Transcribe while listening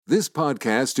This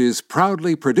podcast is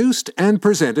proudly produced and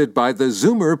presented by the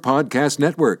Zoomer Podcast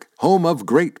Network, home of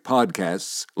great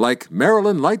podcasts like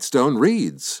Marilyn Lightstone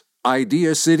Reads,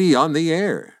 Idea City on the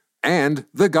Air, and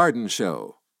The Garden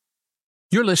Show.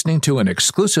 You're listening to an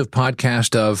exclusive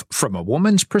podcast of From a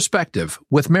Woman's Perspective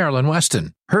with Marilyn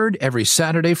Weston, heard every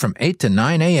Saturday from 8 to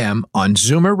 9 a.m. on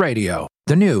Zoomer Radio,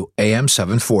 the new AM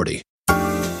 740.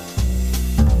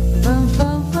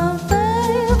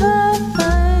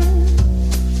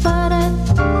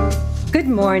 Good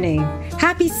morning.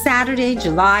 Happy Saturday,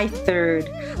 July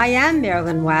 3rd. I am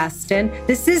Marilyn Weston.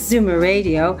 This is Zoomer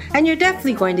Radio, and you're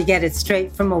definitely going to get it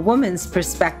straight from a woman's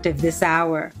perspective this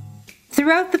hour.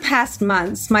 Throughout the past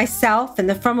months, myself and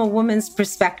the From a Woman's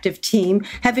Perspective team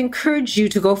have encouraged you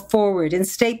to go forward and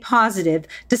stay positive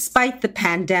despite the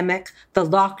pandemic, the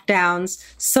lockdowns,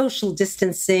 social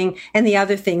distancing, and the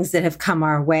other things that have come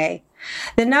our way.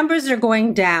 The numbers are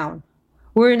going down.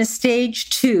 We're in a stage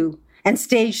 2, and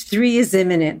stage 3 is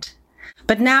imminent.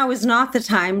 But now is not the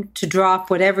time to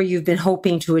drop whatever you've been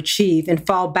hoping to achieve and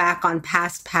fall back on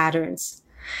past patterns.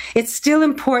 It's still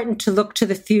important to look to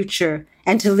the future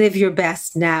and to live your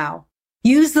best now.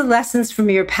 Use the lessons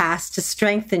from your past to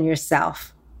strengthen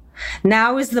yourself.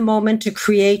 Now is the moment to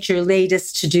create your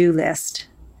latest to-do list.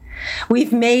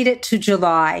 We've made it to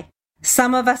July.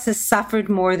 Some of us have suffered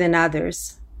more than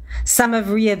others. Some have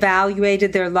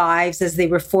reevaluated their lives as they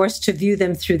were forced to view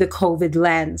them through the COVID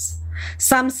lens.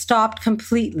 Some stopped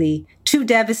completely, too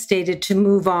devastated to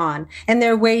move on, and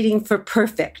they're waiting for a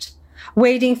perfect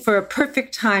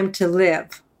time to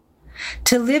live.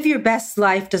 To live your best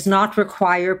life does not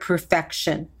require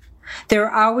perfection. There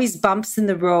are always bumps in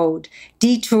the road,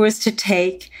 detours to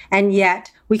take, and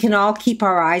yet we can all keep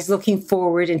our eyes looking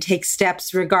forward and take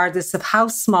steps regardless of how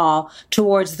small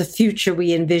towards the future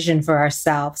we envision for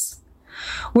ourselves.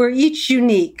 We're each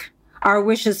unique. Our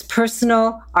wishes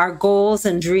personal, our goals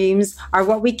and dreams are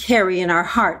what we carry in our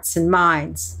hearts and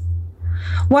minds.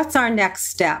 What's our next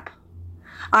step?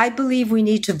 I believe we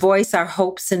need to voice our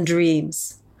hopes and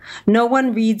dreams. No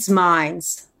one reads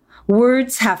minds.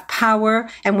 Words have power,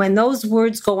 and when those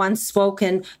words go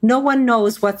unspoken, no one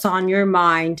knows what's on your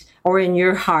mind or in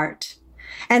your heart.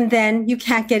 And then you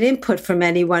can't get input from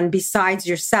anyone besides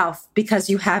yourself because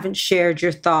you haven't shared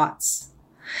your thoughts.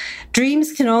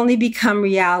 Dreams can only become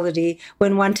reality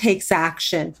when one takes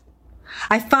action.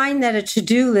 I find that a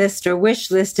to-do list or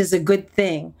wish list is a good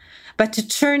thing, but to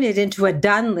turn it into a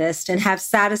done list and have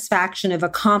satisfaction of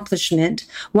accomplishment,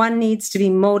 one needs to be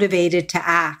motivated to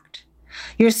act.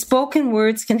 Your spoken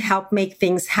words can help make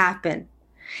things happen.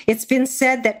 It's been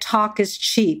said that talk is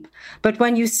cheap, but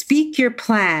when you speak your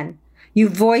plan, you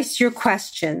voice your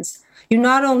questions, you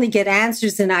not only get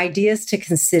answers and ideas to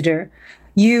consider,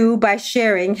 you, by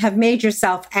sharing, have made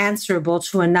yourself answerable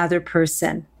to another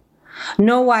person.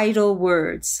 No idle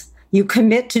words. You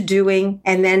commit to doing,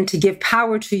 and then to give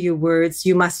power to your words,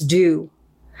 you must do.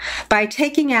 By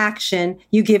taking action,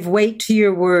 you give weight to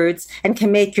your words and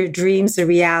can make your dreams a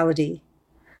reality.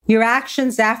 Your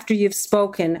actions after you've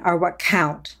spoken are what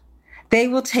count. They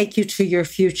will take you to your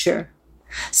future.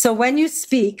 So when you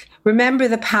speak, remember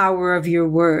the power of your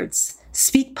words.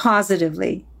 Speak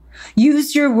positively.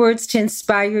 Use your words to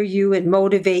inspire you and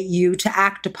motivate you to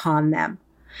act upon them.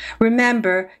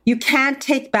 Remember, you can't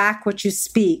take back what you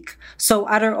speak, so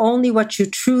utter only what you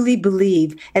truly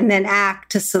believe and then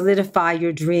act to solidify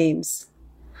your dreams.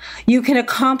 You can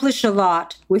accomplish a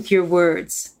lot with your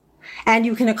words, and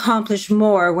you can accomplish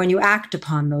more when you act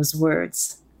upon those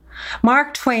words.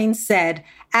 Mark Twain said,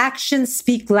 "Actions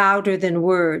speak louder than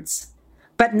words,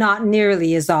 but not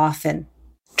nearly as often."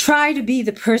 Try to be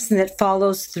the person that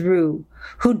follows through,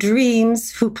 who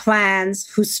dreams, who plans,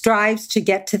 who strives to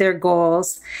get to their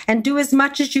goals, and do as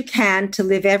much as you can to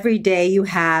live every day you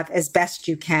have as best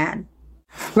you can.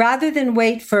 Rather than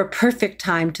wait for a perfect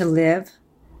time to live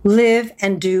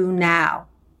and do now.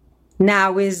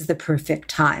 Now is the perfect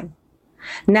time.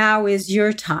 Now is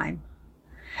your time.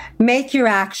 Make your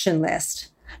action list.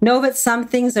 Know that some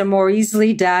things are more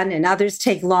easily done and others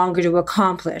take longer to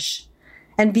accomplish.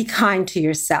 And be kind to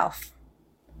yourself.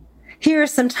 Here are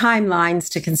some timelines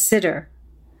to consider.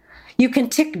 You can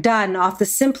tick done off the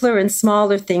simpler and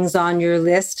smaller things on your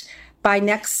list by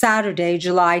next Saturday,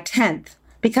 July 10th,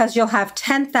 because you'll have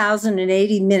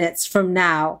 10,080 minutes from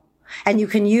now, and you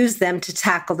can use them to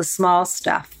tackle the small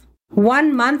stuff.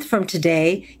 1 month from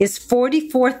today is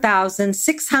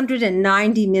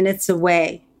 44,690 minutes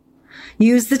away.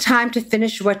 Use the time to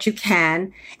finish what you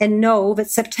can, and know that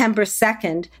September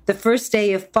 2nd, the first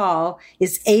day of fall,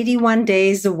 is 81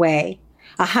 days away,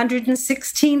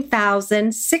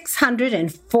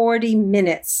 116,640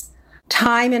 minutes.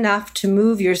 Time enough to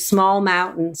move your small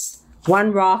mountains,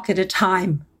 one rock at a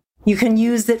time. You can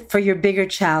use it for your bigger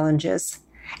challenges.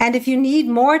 And if you need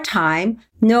more time,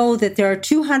 know that there are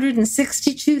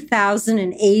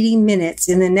 262,080 minutes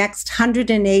in the next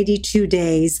 182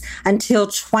 days until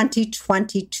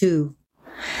 2022.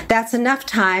 That's enough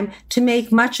time to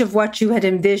make much of what you had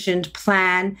envisioned,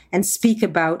 plan, and speak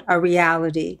about a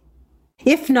reality.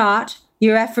 If not,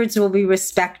 your efforts will be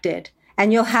respected,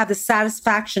 and you'll have the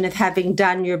satisfaction of having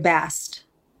done your best.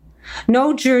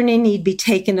 No journey need be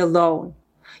taken alone.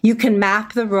 You can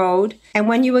map the road, and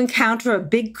when you encounter a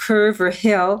big curve or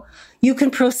hill, you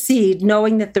can proceed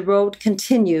knowing that the road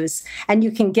continues and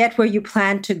you can get where you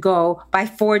plan to go by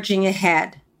forging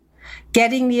ahead,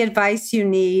 getting the advice you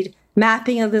need,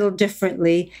 mapping a little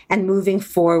differently, and moving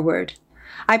forward.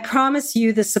 I promise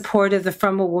you the support of the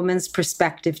From a Woman's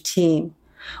Perspective team.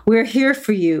 We're here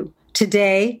for you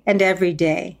today and every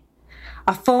day.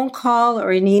 A phone call or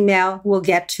an email will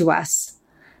get to us.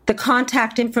 The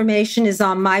contact information is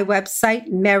on my website,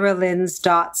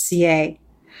 marilyns.ca.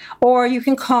 Or you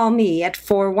can call me at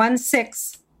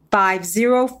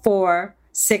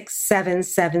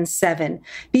 416-504-6777.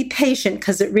 Be patient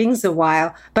because it rings a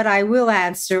while, but I will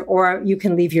answer, or you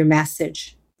can leave your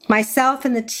message. Myself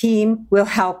and the team will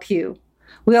help you.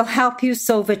 We'll help you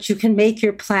so that you can make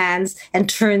your plans and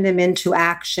turn them into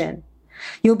action.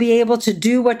 You'll be able to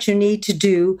do what you need to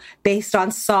do based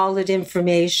on solid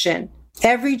information.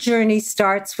 Every journey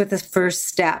starts with a first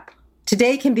step.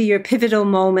 Today can be your pivotal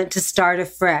moment to start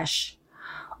afresh.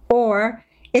 Or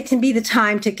it can be the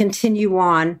time to continue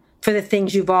on for the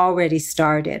things you've already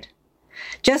started.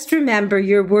 Just remember,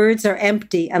 your words are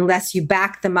empty unless you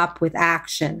back them up with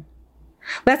action.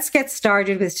 Let's get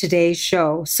started with today's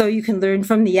show so you can learn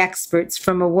from the experts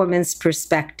from a woman's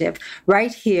perspective,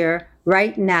 right here,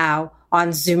 right now on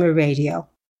Zoomer Radio.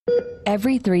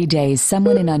 Every 3 days,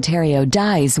 someone in Ontario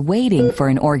dies waiting for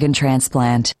an organ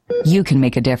transplant. You can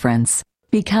make a difference.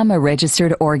 Become a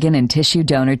registered organ and tissue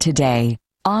donor today.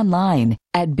 Online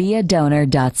at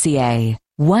beadonor.ca.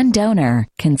 One donor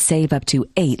can save up to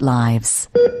 8 lives.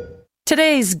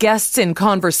 Today's guests in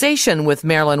conversation with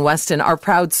Marilyn Weston are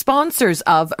proud sponsors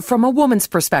of From a Woman's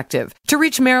Perspective. To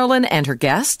reach Marilyn and her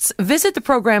guests, visit the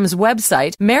program's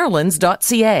website,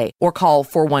 marilyns.ca, or call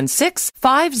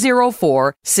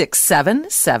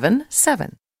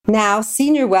 416-504-6777. Now,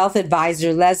 Senior Wealth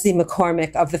Advisor Leslie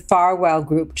McCormick of the Farwell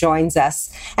Group joins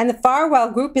us. And the Farwell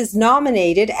Group is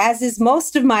nominated, as is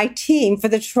most of my team, for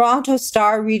the Toronto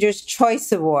Star Reader's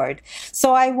Choice Award.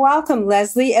 So I welcome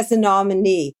Leslie as a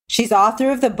nominee. She's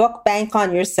author of the book Bank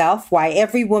on Yourself, Why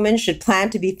Every Woman Should Plan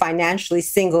to Be Financially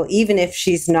Single Even If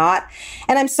She's Not.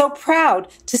 And I'm so proud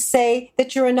to say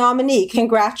that you're a nominee.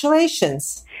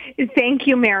 Congratulations. Thank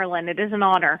you, Marilyn. It is an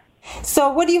honor.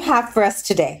 So what do you have for us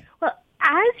today?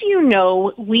 As you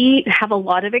know, we have a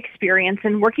lot of experience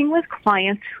in working with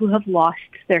clients who have lost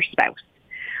their spouse.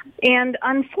 And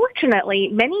unfortunately,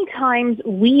 many times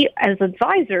we as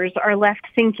advisors are left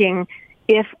thinking,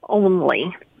 if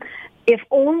only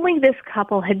this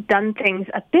couple had done things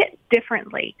a bit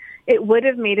differently, it would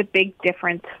have made a big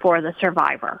difference for the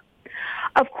survivor.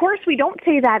 Of course, we don't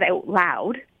say that out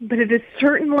loud, but it is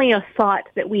certainly a thought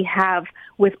that we have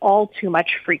with all too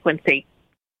much frequency.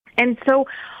 And so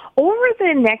over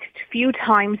the next few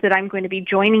times that I'm going to be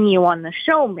joining you on the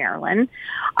show, Marilyn,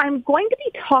 I'm going to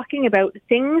be talking about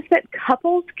things that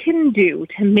couples can do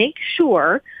to make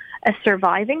sure a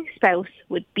surviving spouse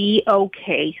would be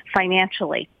okay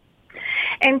financially.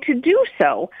 And to do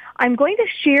so, I'm going to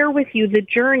share with you the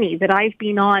journey that I've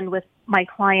been on with my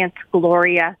clients,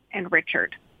 Gloria and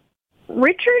Richard.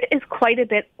 Richard is quite a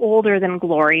bit older than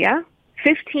Gloria,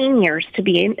 15 years to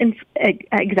be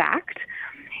exact.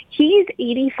 He's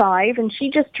 85 and she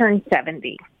just turned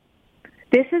 70.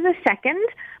 This is a second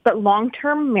but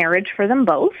long-term marriage for them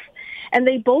both, and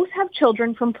they both have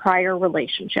children from prior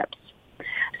relationships.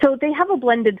 So they have a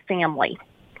blended family.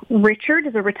 Richard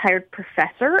is a retired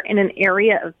professor in an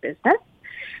area of business,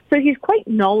 so he's quite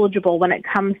knowledgeable when it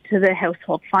comes to the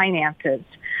household finances.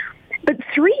 But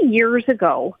 3 years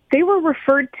ago, they were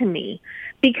referred to me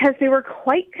because they were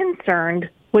quite concerned,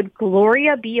 would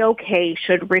Gloria be okay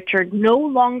should Richard no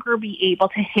longer be able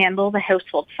to handle the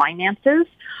household finances,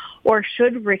 or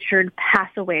should Richard pass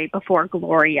away before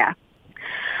Gloria?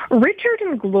 Richard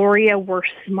and Gloria were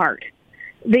smart.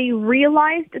 They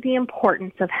realized the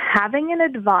importance of having an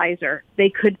advisor they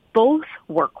could both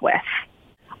work with.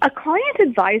 A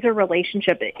client-advisor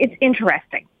relationship, it's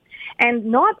interesting, and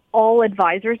not all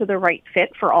advisors are the right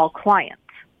fit for all clients.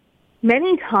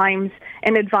 Many times,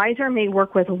 an advisor may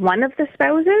work with one of the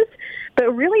spouses,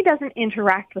 but really doesn't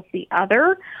interact with the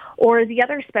other, or the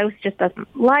other spouse just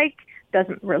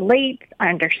doesn't relate,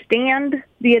 understand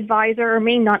the advisor, or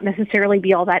may not necessarily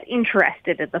be all that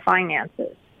interested in the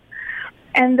finances.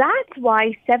 And that's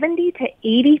why 70 to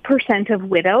 80% of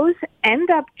widows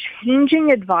end up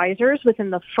changing advisors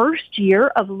within the first year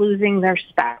of losing their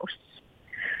spouse,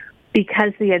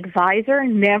 because the advisor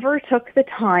never took the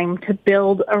time to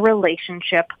build a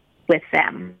relationship with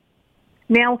them.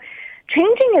 Now,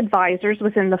 changing advisors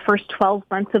within the first 12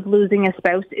 months of losing a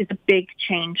spouse is a big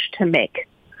change to make.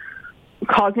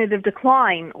 Cognitive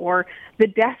decline or the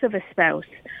death of a spouse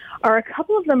are a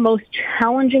couple of the most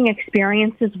challenging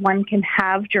experiences one can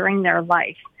have during their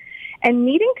life. And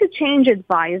needing to change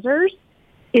advisors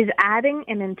is adding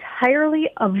an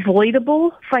entirely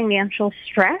avoidable financial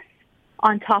stress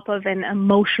on top of an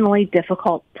emotionally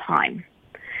difficult time.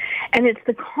 And it's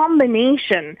the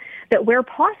combination that, where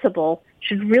possible,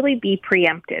 should really be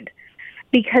preempted,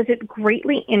 because it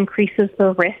greatly increases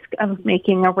the risk of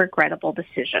making a regrettable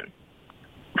decision.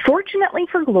 Fortunately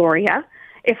for Gloria,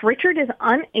 if Richard is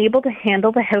unable to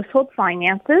handle the household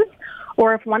finances,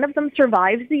 or if one of them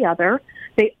survives the other,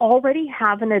 they already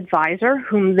have an advisor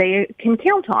whom they can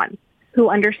count on, who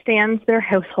understands their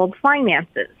household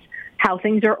finances, how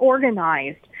things are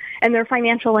organized, and their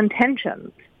financial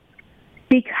intentions.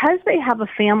 Because they have a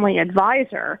family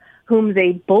advisor whom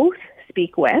they both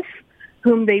speak with,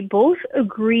 whom they both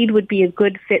agreed would be a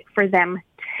good fit for them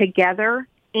together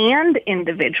and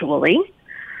individually,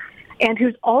 and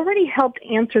who's already helped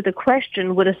answer the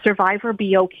question, would a survivor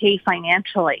be okay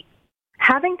financially?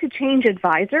 Having to change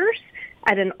advisors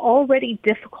at an already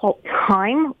difficult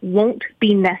time won't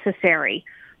be necessary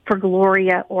for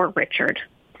Gloria or Richard.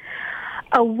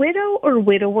 A widow or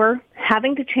widower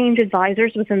having to change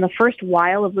advisors within the first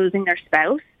while of losing their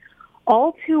spouse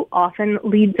all too often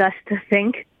leads us to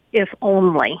think, if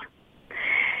only.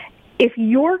 If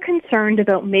you're concerned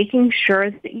about making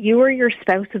sure that you or your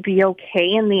spouse would be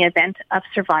okay in the event of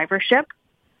survivorship,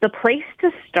 the place to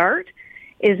start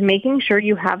is making sure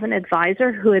you have an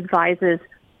advisor who advises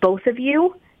both of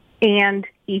you and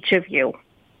each of you.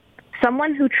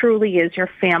 Someone who truly is your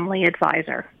family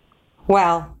advisor.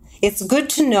 Well, it's good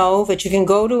to know that you can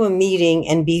go to a meeting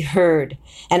and be heard.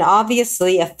 And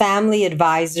obviously, a family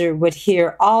advisor would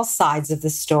hear all sides of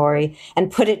the story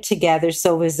and put it together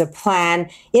so there's a plan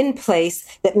in place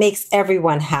that makes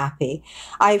everyone happy.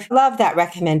 I love that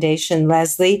recommendation,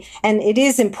 Leslie, and it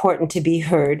is important to be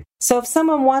heard. So if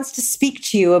someone wants to speak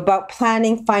to you about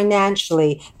planning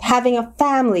financially, having a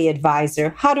family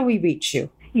advisor, how do we reach you?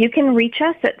 You can reach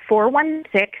us at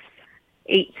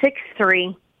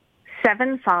 416-863-7501.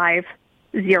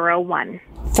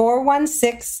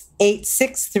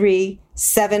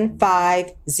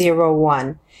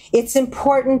 416-863-7501. It's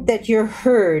important that you're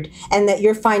heard and that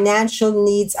your financial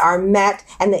needs are met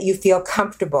and that you feel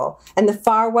comfortable. And the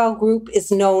Farwell Group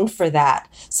is known for that.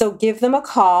 So give them a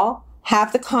call,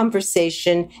 have the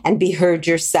conversation, and be heard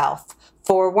yourself.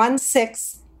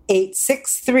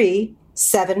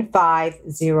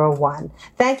 416-863-7501.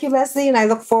 Thank you, Leslie, and I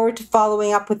look forward to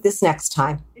following up with this next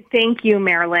time. Thank you,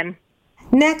 Marilyn.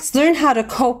 Next, learn how to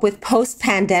cope with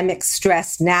post-pandemic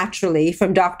stress naturally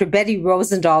from Dr. Betty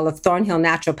Rosendahl of Thornhill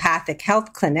Naturopathic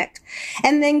Health Clinic,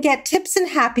 and then get tips and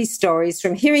happy stories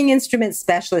from hearing instrument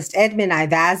specialist Edmund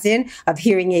Ivazian of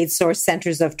Hearing Aid Source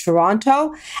Centers of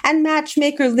Toronto, and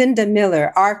matchmaker Linda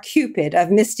Miller, our Cupid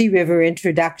of Misty River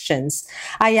Introductions.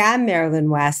 I am Marilyn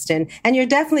Weston, and you're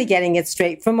definitely getting it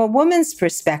straight from a woman's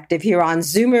perspective here on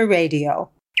Zoomer Radio.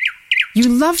 You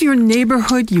love your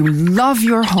neighborhood, you love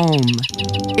your home.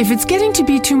 If it's getting to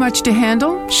be too much to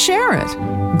handle, share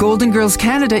it. Golden Girls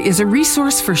Canada is a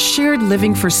resource for shared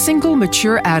living for single,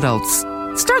 mature adults.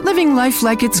 Start living life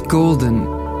like it's golden.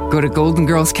 Go to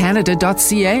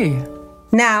goldengirlscanada.ca.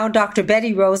 Now, Dr.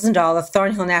 Betty Rosendahl of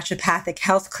Thornhill Naturopathic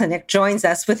Health Clinic joins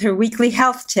us with her weekly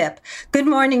health tip. Good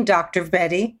morning, Dr.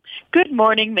 Betty. Good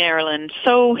morning, Marilyn.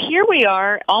 So here we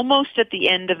are, almost at the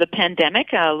end of the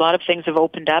pandemic. A lot of things have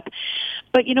opened up.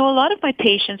 But, a lot of my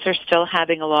patients are still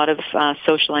having a lot of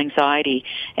social anxiety.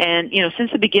 And, since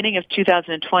the beginning of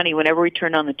 2020, whenever we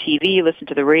turn on the TV, listen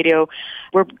to the radio,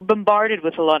 we're bombarded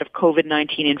with a lot of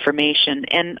COVID-19 information.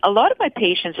 And a lot of my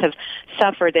patients have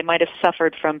suffered. They might have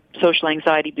suffered from social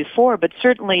anxiety before, but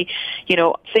certainly,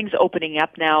 things opening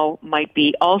up now might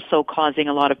be also causing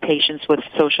a lot of patients with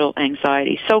social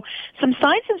anxiety. So some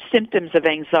signs and symptoms of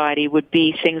anxiety would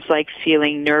be things like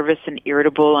feeling nervous and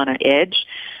irritable on an edge,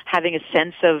 having a sense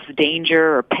sense of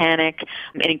danger or panic,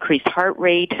 an increased heart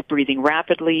rate, breathing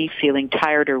rapidly, feeling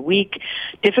tired or weak,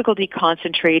 difficulty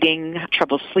concentrating,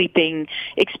 trouble sleeping,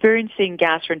 experiencing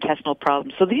gastrointestinal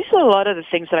problems. So these are a lot of the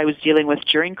things that I was dealing with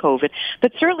during COVID.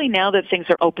 But certainly now that things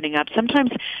are opening up,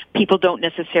 sometimes people don't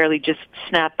necessarily just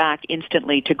snap back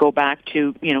instantly to go back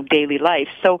to, daily life.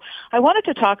 So I wanted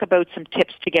to talk about some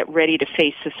tips to get ready to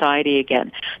face society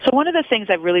again. So one of the things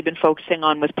I've really been focusing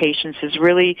on with patients is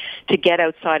really to get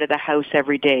outside of the house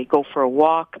every day, go for a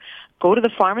walk, go to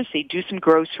the pharmacy, do some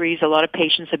groceries. A lot of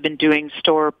patients have been doing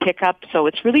store pickup, so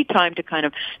it's really time to kind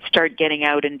of start getting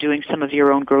out and doing some of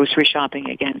your own grocery shopping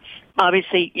again.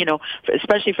 Obviously,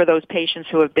 especially for those patients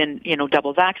who have been,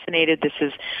 double vaccinated, this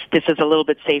is a little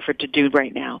bit safer to do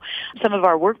right now. Some of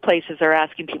our workplaces are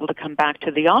asking people to come back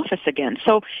to the office again.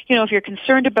 So, if you're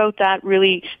concerned about that,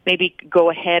 really maybe go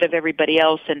ahead of everybody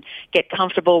else and get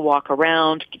comfortable, walk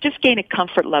around, just gain a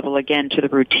comfort level again to the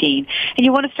routine. And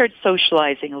you want to start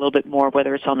socializing a little bit more,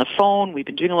 whether it's on the phone, we've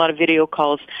been doing a lot of video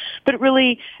calls, but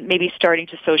really maybe starting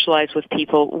to socialize with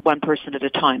people one person at a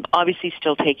time. Obviously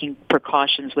still taking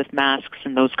precautions with masks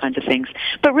and those kinds of things,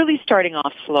 but really starting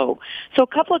off slow. So a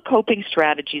couple of coping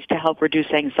strategies to help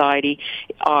reduce anxiety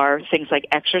are things like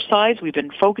exercise. We've been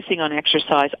focusing on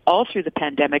exercise all through the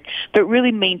pandemic, but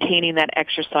really maintaining that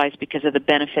exercise because of the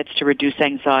benefits to reduce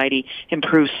anxiety,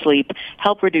 improve sleep,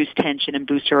 help reduce tension, and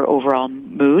boost our overall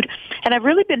mood. And I've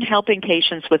really been helping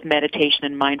patients with meditation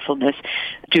and mindfulness,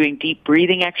 doing deep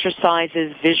breathing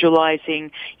exercises,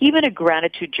 visualizing, even a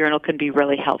gratitude journal can be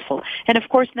really helpful. And of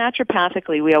course,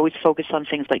 naturopathically, we always focus on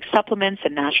things like supplements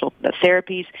and natural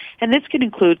therapies, and this can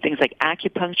include things like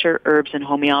acupuncture, herbs, and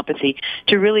homeopathy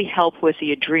to really help with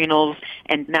the adrenals,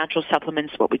 and natural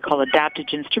supplements, what we call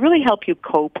adaptogens, to really help you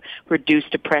cope, reduce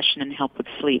depression, and help with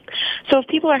sleep. So if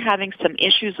people are having some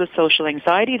issues with social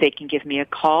anxiety, they can give me a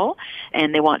call,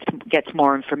 and they want to get some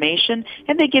more information,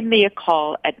 and they give me a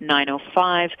call at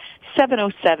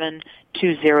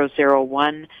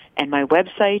 905-707-2001, and my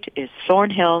website is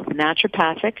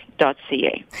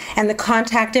thornhillnaturopathic.ca. And the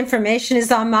contact information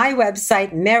is on my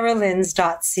website,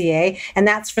 marilyns.ca, and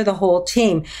that's for the whole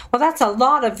team. Well, that's a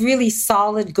lot of really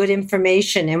solid, good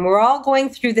information, and we're all going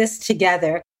through this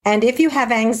together. And if you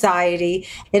have anxiety,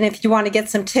 and if you want to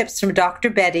get some tips from Dr.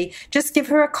 Betty, just give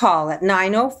her a call at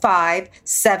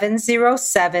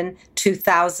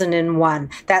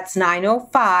 905-707-2001. That's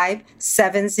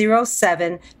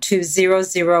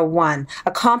 905-707-2001.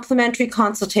 A complimentary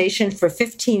consultation for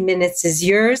 15 minutes is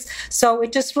yours, so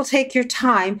it just will take your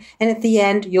time, and at the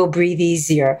end, you'll breathe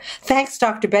easier. Thanks,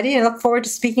 Dr. Betty, and I look forward to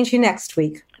speaking to you next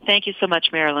week. Thank you so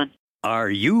much, Marilyn.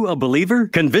 Are you a believer?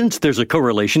 Convinced there's a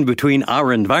correlation between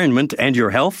our environment and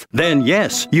your health? Then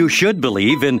yes, you should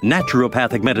believe in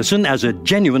naturopathic medicine as a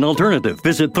genuine alternative.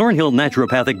 Visit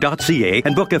thornhillnaturopathic.ca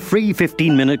and book a free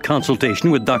 15-minute consultation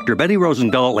with Dr. Betty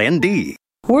Rosendahl, ND.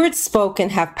 Words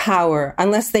spoken have power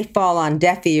unless they fall on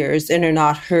deaf ears and are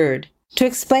not heard. To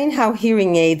explain how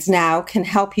hearing aids now can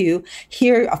help you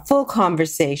hear a full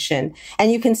conversation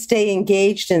and you can stay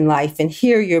engaged in life and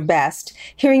hear your best,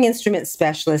 hearing instrument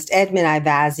specialist Edmund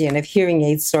Ivazian of Hearing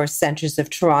Aid Source Centers of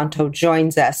Toronto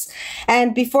joins us.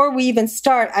 And before we even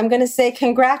start, I'm going to say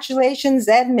congratulations,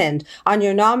 Edmund, on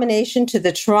your nomination to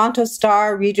the Toronto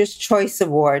Star Reader's Choice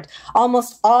Award.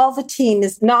 Almost all the team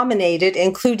is nominated,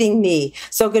 including me.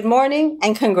 So good morning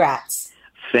and congrats.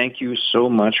 Thank you so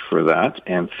much for that,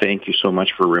 and thank you so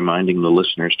much for reminding the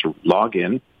listeners to log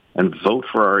in and vote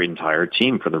for our entire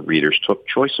team for the Reader's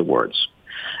Choice Awards.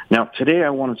 Now, today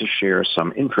I wanted to share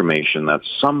some information that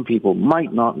some people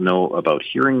might not know about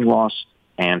hearing loss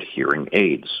and hearing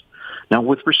aids. Now,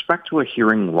 with respect to a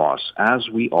hearing loss, as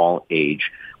we all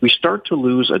age, we start to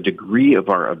lose a degree of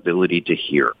our ability to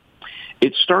hear.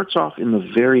 It starts off in the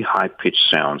very high-pitched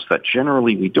sounds that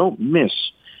generally we don't miss,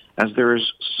 as there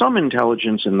is some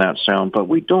intelligence in that sound, but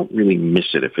we don't really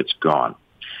miss it if it's gone.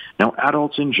 Now,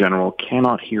 adults in general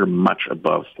cannot hear much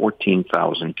above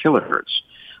 14,000 kilohertz,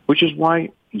 which is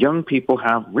why young people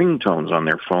have ringtones on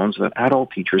their phones that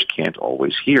adult teachers can't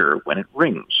always hear when it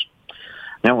rings.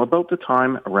 Now, about the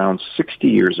time around 60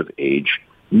 years of age,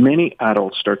 many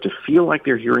adults start to feel like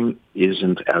their hearing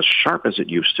isn't as sharp as it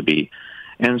used to be,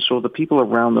 and so the people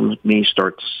around them may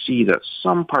start to see that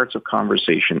some parts of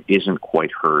conversation isn't quite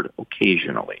heard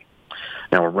occasionally.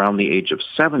 Now, around the age of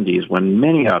 70 is when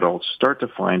many adults start to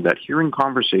find that hearing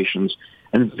conversations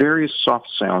and various soft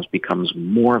sounds becomes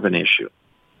more of an issue,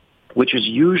 which is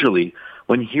usually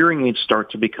when hearing aids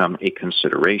start to become a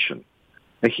consideration.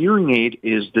 A hearing aid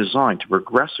is designed to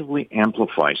progressively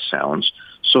amplify sounds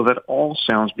so that all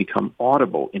sounds become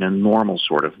audible in a normal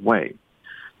sort of way.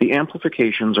 The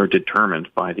amplifications are determined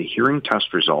by the hearing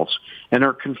test results and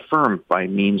are confirmed by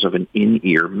means of an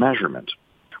in-ear measurement.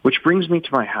 Which brings me to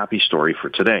my happy story for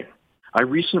today. I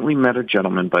recently met a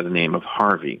gentleman by the name of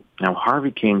Harvey. Now,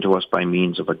 Harvey came to us by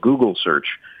means of a Google search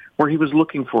where he was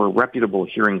looking for a reputable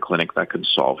hearing clinic that could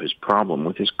solve his problem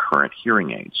with his current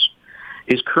hearing aids.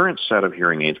 His current set of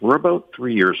hearing aids were about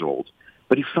 3 years old,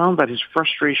 but he found that his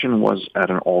frustration was at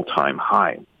an all-time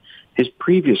high. His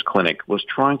previous clinic was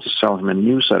trying to sell him a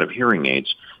new set of hearing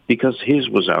aids because his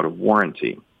was out of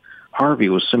warranty. Harvey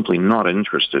was simply not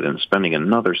interested in spending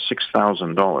another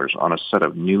 $6,000 on a set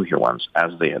of new ones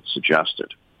as they had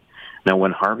suggested. Now,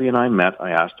 when Harvey and I met,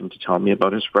 I asked him to tell me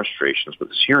about his frustrations with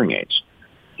his hearing aids.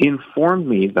 He informed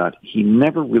me that he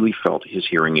never really felt his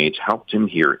hearing aids helped him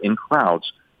hear in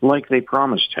crowds like they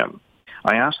promised him.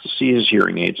 I asked to see his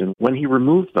hearing aids, and when he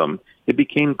removed them, it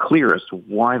became clear as to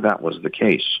why that was the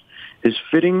case. His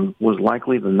fitting was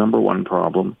likely the number one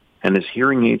problem, and his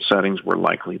hearing aid settings were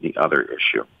likely the other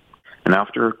issue. And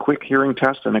after a quick hearing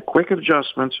test and a quick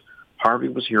adjustment, Harvey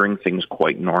was hearing things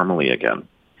quite normally again.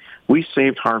 We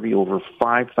saved Harvey over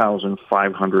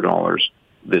 $5,500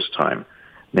 this time.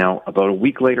 Now, about a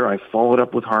week later, I followed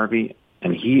up with Harvey,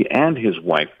 and he and his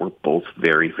wife were both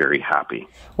very, very happy.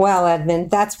 Well, Edmund,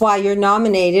 that's why you're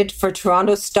nominated for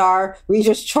Toronto Star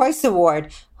Reader's Choice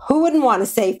Award. Who wouldn't want to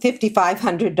save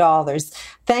 $5,500?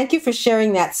 Thank you for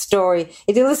sharing that story.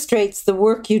 It illustrates the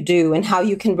work you do and how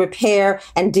you can repair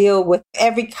and deal with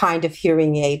every kind of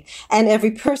hearing aid and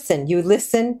every person. You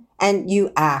listen and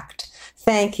you act.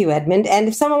 Thank you, Edmund. And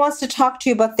if someone wants to talk to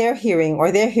you about their hearing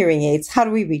or their hearing aids, how do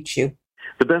we reach you?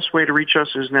 The best way to reach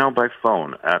us is now by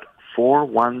phone at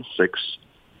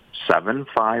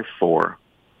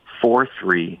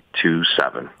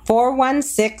 416-754-4327.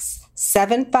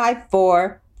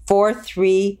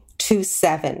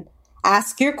 416-754-4327.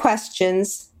 Ask your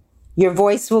questions, your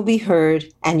voice will be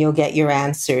heard, and you'll get your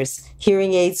answers.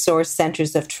 Hearing Aid Source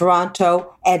Centers of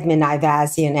Toronto, Edmund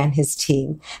Ivazian and his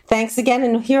team. Thanks again,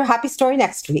 and hear a happy story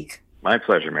next week. My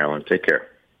pleasure, Marilyn. Take care.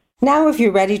 Now, if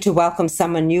you're ready to welcome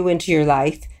someone new into your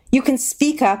life, you can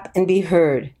speak up and be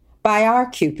heard by our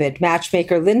Cupid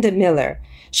matchmaker, Linda Miller.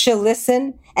 She'll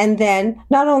listen and then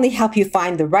not only help you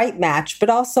find the right match, but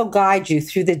also guide you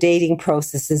through the dating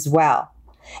process as well.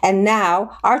 And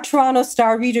now, our Toronto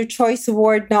Star Reader Choice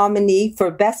Award nominee for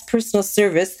Best Personal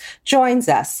Service joins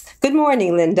us. Good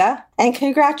morning, Linda, and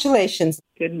congratulations.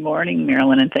 Good morning,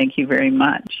 Marilyn, and thank you very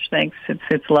much. Thanks.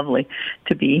 It's lovely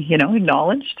to be,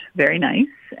 acknowledged. Very nice.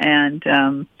 And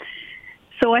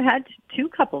so I had two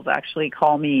couples actually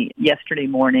call me yesterday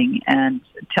morning and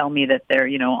tell me that they're,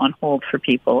 on hold for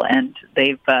people, and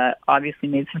they've obviously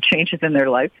made some changes in their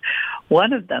life.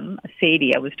 One of them,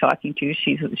 Sadie, I was talking to,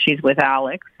 she's with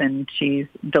Alex, and she's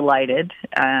delighted,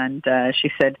 and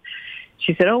she said,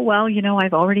 oh, well,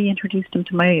 I've already introduced him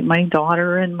to my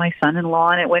daughter and my son-in-law,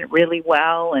 and it went really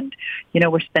well. And,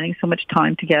 we're spending so much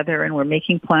time together, and we're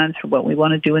making plans for what we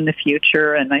want to do in the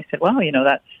future. And I said, well,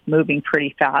 that's moving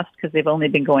pretty fast because they've only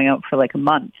been going out for like a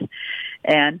month.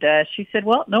 And she said,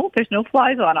 well, no, there's no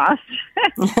flies on us.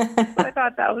 I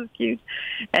thought that was cute.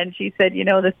 And she said,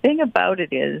 the thing about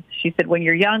it is, she said, when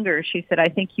you're younger, she said, I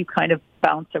think you kind of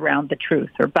bounce around the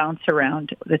truth or bounce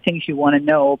around the things you want to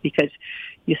know because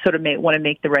you sort of want to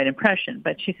make the right impression.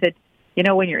 But she said,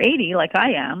 when you're 80, like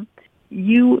I am,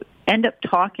 you end up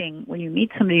talking, when you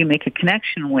meet somebody you make a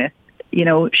connection with,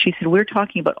 she said, we're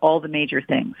talking about all the major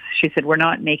things. She said, we're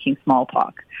not making small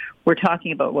talk. We're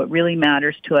talking about what really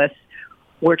matters to us.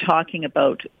 We're talking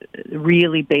about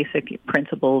really basic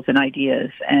principles and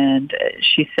ideas. And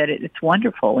she said, it's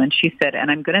wonderful. And she said, and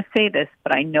I'm going to say this,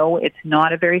 but I know it's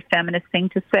not a very feminist thing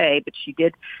to say, but she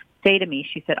did say to me,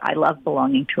 she said, I love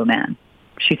belonging to a man.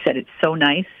 She said, it's so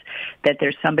nice that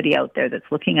there's somebody out there that's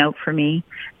looking out for me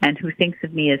and who thinks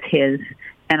of me as his.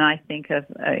 And I think of,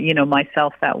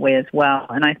 myself that way as well.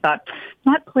 And I thought,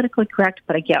 not politically correct,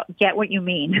 but I get what you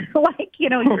mean. Like,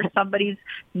 you're somebody's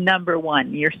number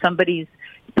one. You're somebody's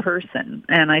person.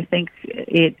 And I think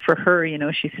for her,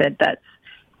 she said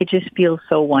it just feels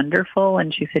so wonderful.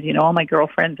 And she said, all my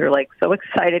girlfriends are like so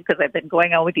excited because I've been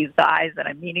going out with these guys and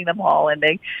I'm meeting them all and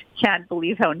they can't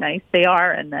believe how nice they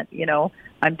are and that,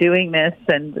 I'm doing this,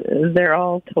 and they're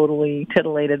all totally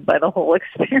titillated by the whole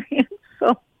experience.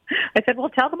 So I said, well,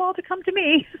 tell them all to come to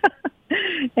me.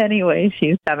 Anyway,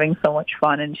 she's having so much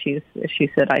fun, and she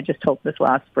said, I just hope this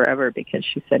lasts forever because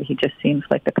she said he just seems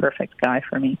like the perfect guy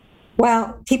for me.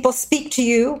 Well, people speak to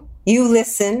you, you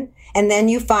listen, and then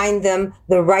you find them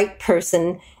the right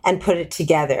person and put it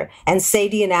together. And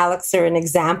Sadie and Alex are an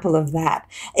example of that.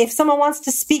 If someone wants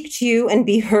to speak to you and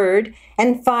be heard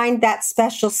and find that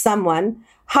special someone,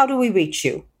 how do we reach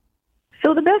you?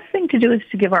 So the best thing to do is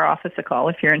to give our office a call.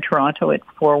 If you're in Toronto, it's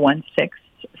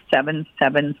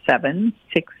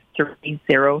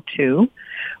 416-777-6302.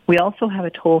 We also have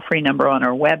a toll-free number on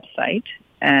our website,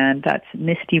 and that's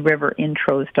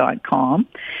mistyriverinTros.com.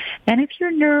 And if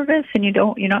you're nervous and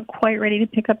you're not quite ready to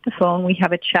pick up the phone, we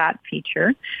have a chat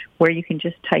feature where you can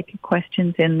just type your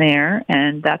questions in there,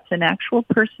 and that's an actual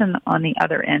person on the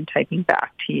other end typing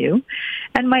back to you.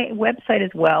 And my website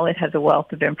as well, it has a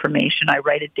wealth of information. I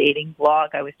write a dating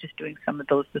blog. I was just doing some of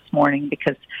those this morning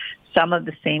because some of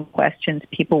the same questions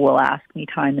people will ask me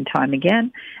time and time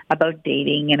again about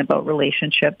dating and about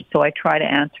relationships. So I try to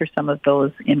answer some of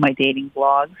those in my dating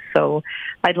blog. So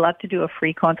I'd love to do a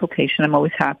free consultation. I'm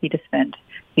always happy to spend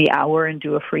the hour and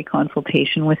do a free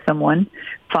consultation with someone,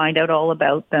 find out all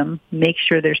about them, make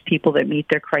sure there's people that meet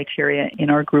their criteria in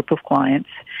our group of clients,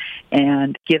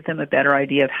 and give them a better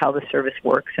idea of how the service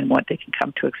works and what they can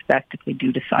come to expect if they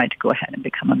do decide to go ahead and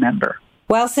become a member.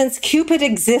 Well, since Cupid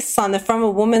exists on the From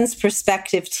a Woman's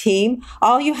Perspective team,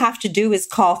 all you have to do is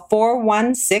call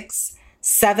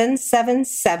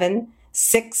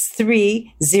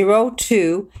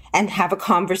 416-777-6302 and have a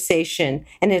conversation,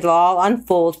 and it'll all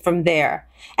unfold from there.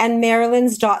 And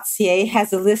Marylands.ca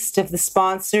has a list of the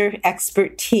sponsor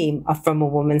expert team of From a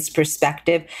Woman's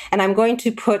Perspective, and I'm going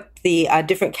to put the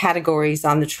different categories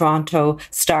on the Toronto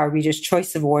Star Reader's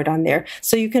Choice Award on there,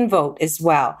 so you can vote as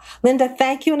well. Linda,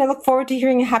 thank you, and I look forward to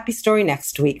hearing a happy story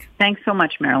next week. Thanks so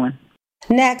much, Marilyn.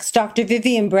 Next, Dr.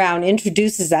 Vivian Brown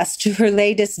introduces us to her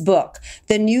latest book,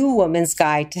 The New Woman's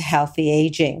Guide to Healthy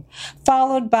Aging,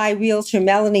 followed by Realtor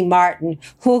Melanie Martin,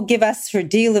 who will give us her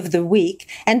deal of the week,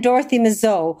 and Dorothy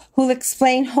Mazot, who will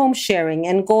explain home sharing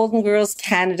and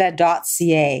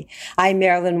GoldenGirlsCanada.ca. I'm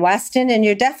Marilyn Weston, and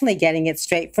you're definitely getting it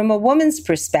straight from a woman's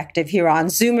perspective here on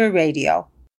Zoomer Radio.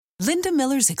 Linda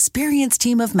Miller's experienced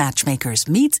team of matchmakers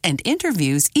meets and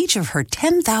interviews each of her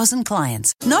 10,000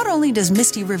 clients. Not only does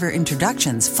Misty River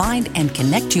Introductions find and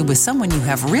connect you with someone you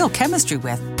have real chemistry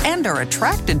with and are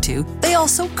attracted to, they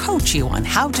also coach you on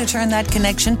how to turn that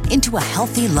connection into a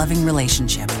healthy, loving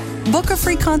relationship. Book a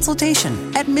free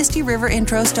consultation at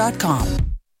MistyRiverIntros.com.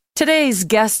 Today's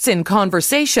guests in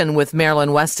conversation with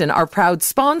Marilyn Weston are proud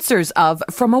sponsors of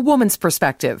From a Woman's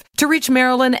Perspective. To reach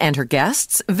Marilyn and her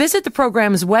guests, visit the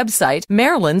program's website,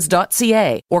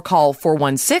 marylands.ca, or call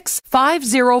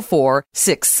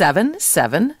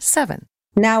 416-504-6777.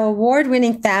 Now,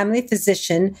 award-winning family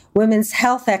physician, women's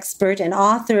health expert, and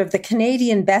author of the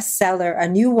Canadian bestseller, A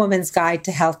New Woman's Guide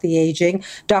to Healthy Aging,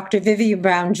 Dr. Vivian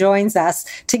Brown joins us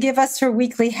to give us her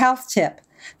weekly health tip.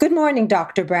 Good morning,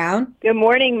 Dr. Brown. Good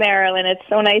morning, Marilyn. It's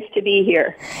so nice to be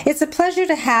here. It's a pleasure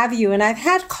to have you, and I've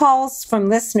had calls from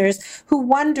listeners who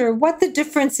wonder what the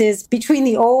difference is between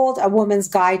the old A Woman's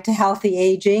Guide to Healthy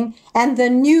Aging and the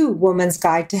new Woman's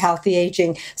Guide to Healthy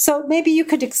Aging. So maybe you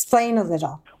could explain a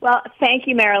little. Well, thank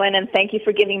you, Marilyn, and thank you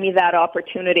for giving me that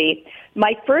opportunity.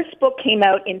 My first book came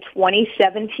out in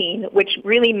 2017, which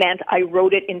really meant I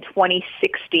wrote it in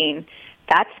 2016.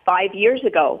 That's 5 years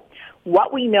ago.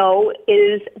 What we know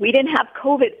is we didn't have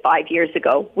COVID 5 years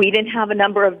ago. We didn't have a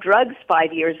number of drugs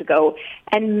 5 years ago.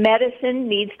 And medicine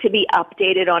needs to be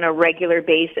updated on a regular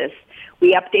basis.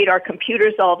 We update our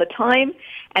computers all the time,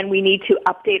 and we need to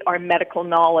update our medical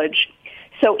knowledge.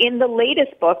 So in the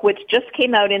latest book, which just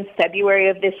came out in February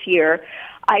of this year,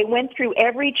 I went through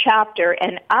every chapter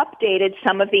and updated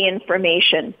some of the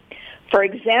information. For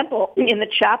example, in the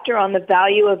chapter on the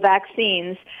value of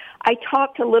vaccines, I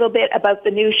talked a little bit about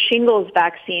the new shingles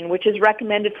vaccine, which is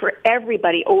recommended for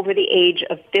everybody over the age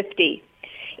of 50.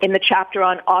 In the chapter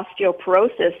on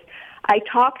osteoporosis, I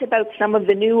talked about some of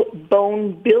the new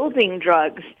bone-building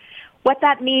drugs. What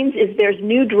that means is there's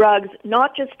new drugs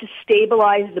not just to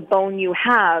stabilize the bone you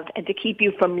have and to keep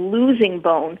you from losing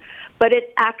bone, but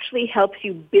it actually helps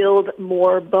you build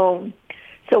more bone.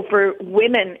 So for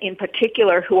women in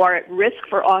particular who are at risk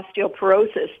for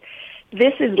osteoporosis,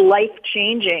 this is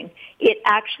life-changing. It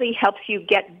actually helps you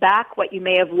get back what you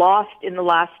may have lost in the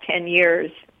last 10 years.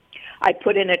 I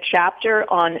put in a chapter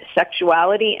on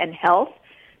sexuality and health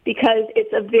because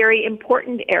it's a very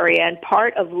important area, and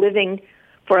part of living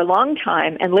for a long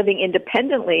time and living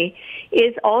independently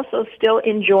is also still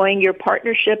enjoying your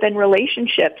partnership and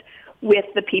relationship with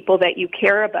the people that you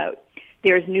care about.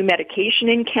 There's new medication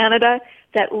in Canada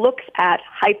that looks at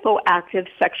hypoactive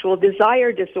sexual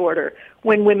desire disorder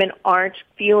when women aren't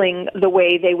feeling the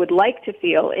way they would like to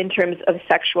feel in terms of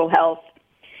sexual health.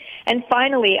 And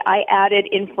finally, I added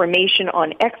information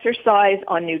on exercise,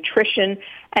 on nutrition,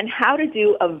 and how to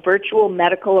do a virtual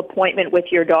medical appointment with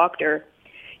your doctor.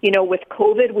 You know, with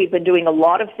COVID, we've been doing a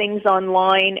lot of things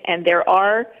online, and there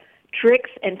are tricks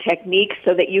and techniques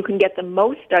so that you can get the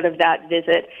most out of that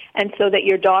visit and so that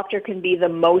your doctor can be the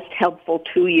most helpful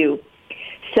to you.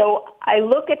 So I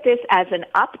look at this as an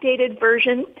updated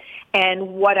version,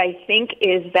 and what I think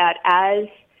is that as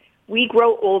we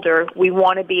grow older, we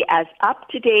want to be as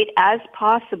up-to-date as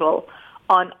possible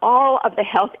on all of the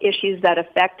health issues that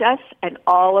affect us and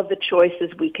all of the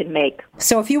choices we can make.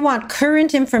 So if you want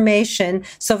current information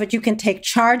so that you can take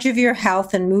charge of your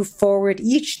health and move forward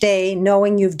each day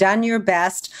knowing you've done your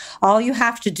best, all you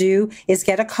have to do is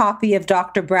get a copy of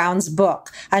Dr. Brown's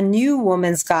book, A New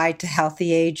Woman's Guide to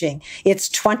Healthy Aging. It's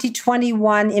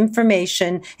 2021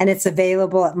 information, and it's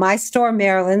available at my store,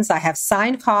 Maryland's. I have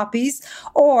signed copies,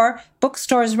 or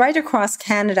bookstores right across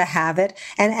Canada have it,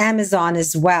 and Amazon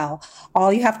as well.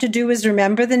 All you have to do is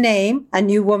remember the name, A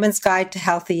New Woman's Guide to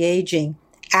Healthy Aging.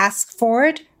 Ask for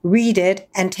it, read it,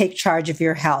 and take charge of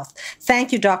your health.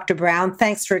 Thank you, Dr. Brown.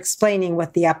 Thanks for explaining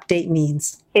what the update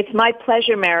means. It's my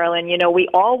pleasure, Marilyn. You know, we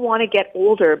all want to get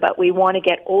older, but we want to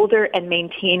get older and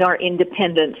maintain our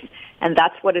independence, and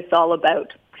that's what it's all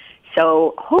about.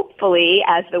 So hopefully,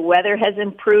 as the weather has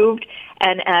improved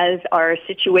and as our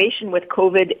situation with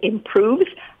COVID improves,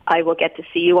 I will get to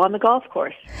see you on the golf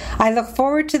course. I look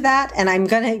forward to that, and I'm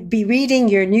going to be reading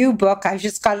your new book. I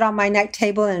just got it on my night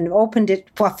table and opened it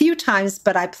a few times,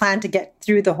 but I plan to get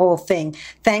through the whole thing.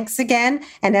 Thanks again.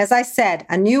 And as I said,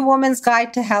 A New Woman's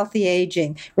Guide to Healthy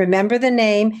Aging. Remember the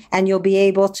name, and you'll be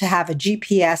able to have a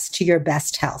GPS to your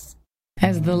best health.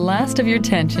 As the last of your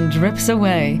tension drips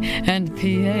away and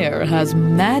Pierre has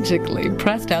magically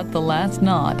pressed out the last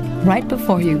knot right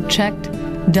before you checked,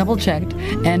 double-checked,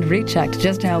 and rechecked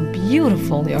just how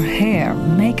beautiful your hair,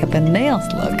 makeup, and nails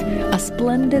look, a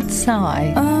splendid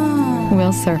sigh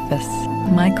will surface.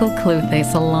 Michael Cluthe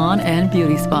Salon and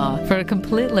Beauty Spa. For a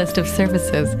complete list of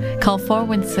services, call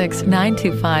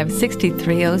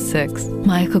 416-925-6306.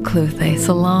 Michael Cluthe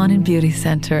Salon and Beauty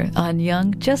Center on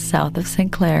Yonge, just south of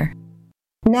St. Clair.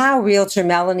 Now Realtor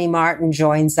Melanie Martin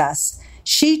joins us.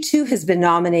 She too has been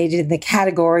nominated in the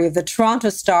category of the Toronto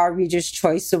Star Reader's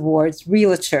Choice Awards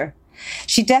Realtor.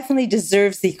 She definitely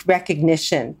deserves the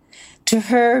recognition. To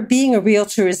her, being a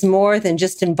realtor is more than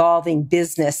just involving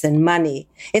business and money.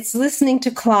 It's listening to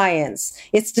clients.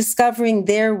 It's discovering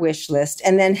their wish list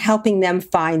and then helping them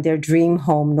find their dream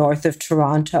home north of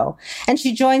Toronto. And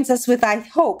she joins us with, I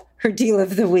hope, her deal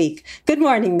of the week. Good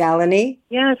morning, Melanie.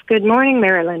 Yes, good morning,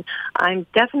 Marilyn. I'm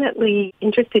definitely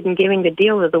interested in giving the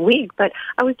deal of the week, but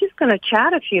I was just going to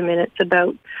chat a few minutes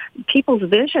about people's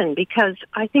vision, because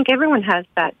I think everyone has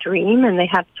that dream and they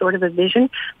have sort of a vision,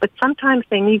 but sometimes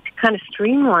they need to kind of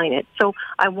streamline it. So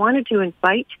I wanted to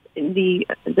invite the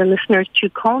listeners to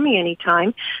call me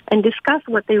anytime and discuss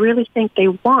what they really think they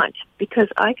want, because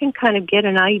I can kind of get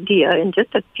an idea in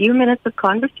just a few minutes of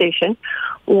conversation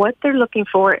what they're looking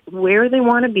for, where they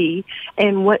want to be,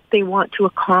 and what they want to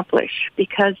accomplish,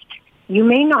 because you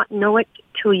may not know it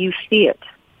till you see it.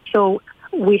 So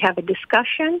we have a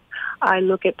discussion. I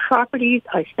look at properties.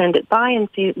 I send it by and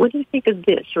say, what do you think of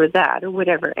this or that or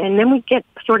whatever? And then we get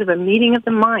sort of a meeting of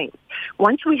the minds.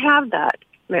 Once we have that,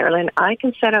 Marilyn, I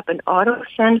can set up an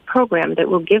auto-send program that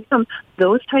will give them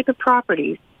those type of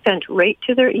properties sent right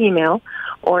to their email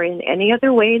or in any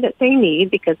other way that they need,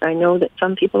 because I know that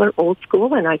some people are old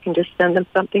school and I can just send them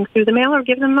something through the mail or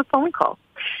give them a phone call.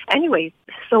 Anyways,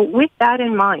 so with that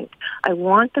in mind, I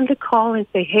want them to call and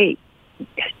say, hey,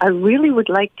 I really would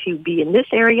like to be in this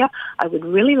area. I would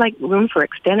really like room for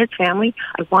extended family.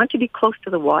 I want to be close to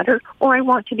the water, or I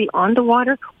want to be on the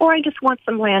water, or I just want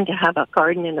some land to have a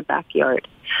garden in the backyard.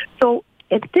 So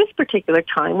at this particular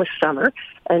time with summer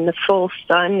and the full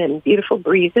sun and beautiful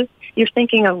breezes, you're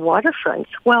thinking of waterfronts.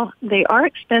 Well, they are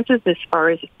expensive as far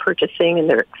as purchasing, and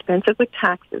they're expensive with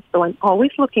taxes. So I'm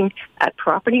always looking at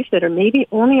properties that are maybe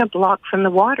only a block from the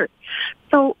water.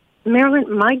 So,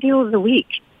 Marilyn, my deal of the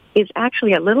week is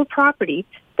actually a little property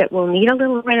that will need a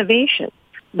little renovation,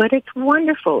 but it's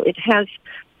wonderful. It has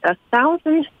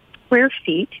 1,000 square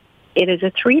feet. It is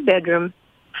a 3-bedroom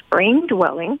frame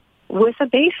dwelling with a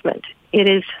basement.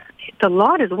 The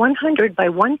lot is 100 by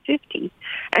 150,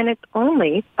 and it's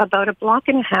only about a block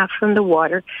and a half from the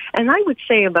water, and I would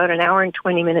say about an hour and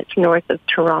 20 minutes north of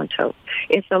Toronto.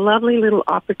 It's a lovely little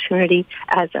opportunity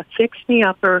as a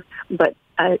fix-me-upper, but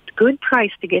a good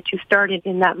price to get you started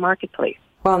in that marketplace.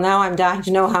 Well, now I'm dying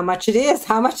to know how much it is.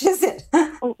 How much is it?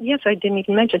 Oh, yes, I didn't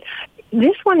even mention.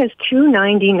 This one is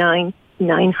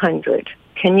 $299,900.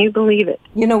 Can you believe it?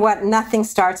 You know what? Nothing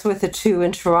starts with a 2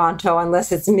 in Toronto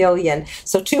unless it's million.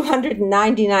 So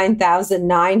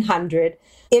 $299,900.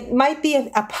 it might be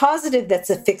a positive that's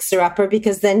a fixer-upper,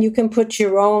 because then you can put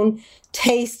your own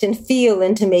taste and feel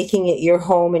into making it your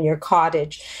home and your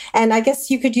cottage. And I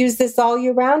guess you could use this all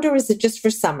year round, or is it just for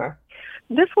summer?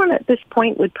 This one at this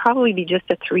point would probably be just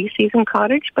a 3-season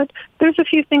cottage, but there's a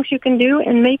few things you can do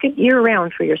and make it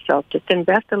year-round for yourself. Just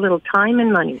invest a little time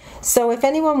and money. So if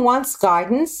anyone wants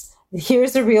guidance,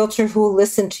 here's a realtor who will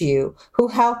listen to you, who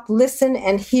help listen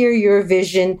and hear your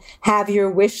vision, have your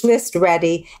wish list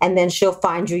ready, and then she'll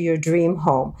find you your dream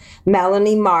home.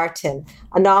 Melanie Martin,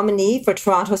 a nominee for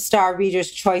Toronto Star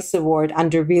Reader's Choice Award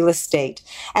under real estate.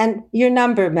 And your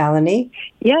number, Melanie?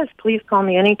 Yes, please call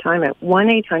me anytime at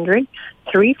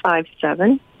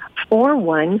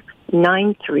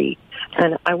 1-800-357-4193.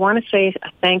 And I want to say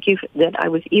thank you that I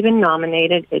was even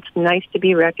nominated. It's nice to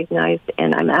be recognized.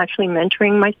 And I'm actually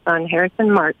mentoring my son,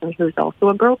 Harrison Martin, who's also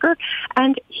a broker.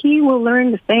 And he will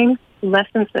learn the same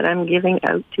lessons that I'm giving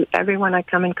out to everyone I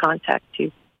come in contact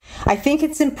to. I think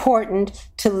it's important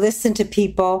to listen to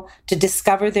people, to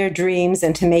discover their dreams,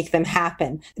 and to make them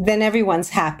happen. Then everyone's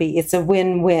happy. It's a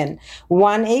win-win.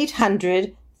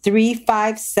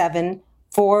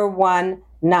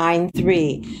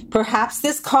 1-800-357-4193. Perhaps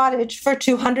this cottage for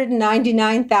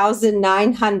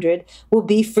 $299,900 will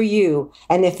be for you.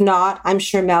 And if not, I'm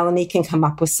sure Melanie can come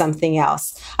up with something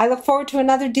else. I look forward to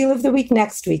another Deal of the Week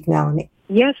next week, Melanie.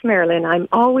 Yes, Marilyn, I'm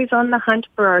always on the hunt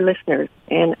for our listeners.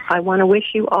 And I want to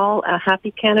wish you all a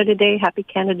happy Canada Day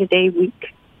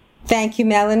week. Thank you,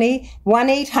 Melanie.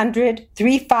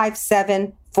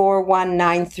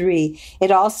 1-800-357-4193.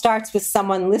 It all starts with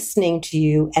someone listening to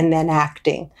you and then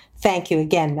acting. Thank you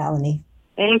again, Melanie.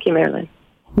 Thank you, Marilyn.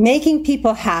 Making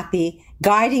people happy,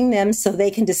 guiding them so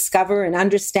they can discover and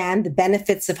understand the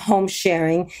benefits of home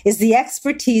sharing is the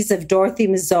expertise of Dorothy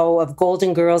Mazeau of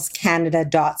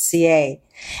GoldenGirlsCanada.ca.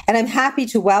 And I'm happy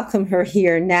to welcome her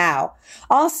here now.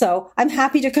 Also, I'm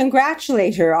happy to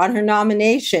congratulate her on her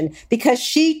nomination, because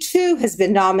she too has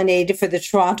been nominated for the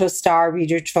Toronto Star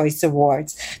Reader Choice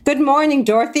Awards. Good morning,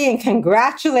 Dorothy, and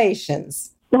congratulations.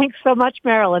 Thanks so much,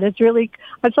 Marilyn. I'm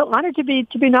so honored to be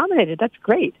nominated. That's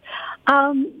great.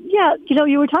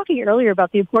 You were talking earlier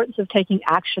about the importance of taking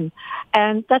action,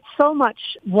 and that's so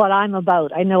much what I'm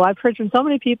about. I know I've heard from so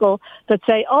many people that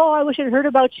say, "Oh, I wish I'd heard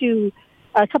about you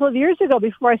a couple of years ago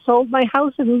before I sold my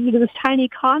house and moved into this tiny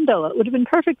condo. It would have been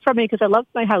perfect for me because I loved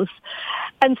my house."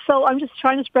 And so I'm just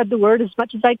trying to spread the word as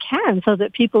much as I can so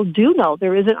that people do know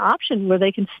there is an option where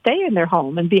they can stay in their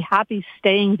home and be happy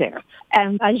staying there.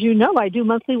 And as you know, I do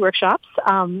monthly workshops.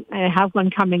 I have one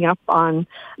coming up on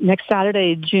next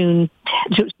Saturday, July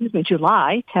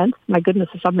 10th. My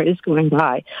goodness, the summer is going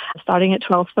by, starting at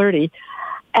 12:30.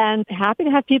 And happy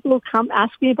to have people who come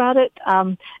ask me about it.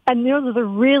 And there's a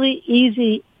really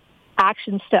easy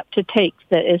action step to take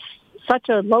that is such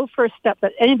a low first step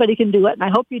that anybody can do it, and I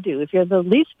hope you do. If you're the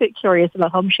least bit curious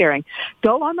about home sharing,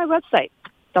 go on my website,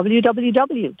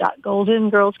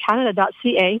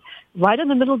 www.goldengirlscanada.ca. Right in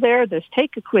the middle there's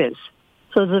Take a Quiz.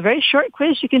 So it's a very short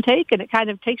quiz you can take, and it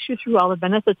kind of takes you through all the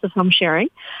benefits of home sharing.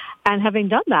 And having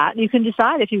done that, you can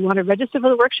decide if you want to register for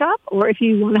the workshop, or if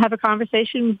you want to have a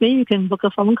conversation with me, you can book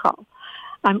a phone call.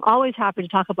 I'm always happy to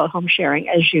talk about home sharing,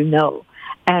 as you know.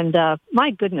 And my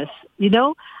goodness,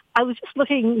 I was just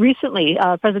looking recently,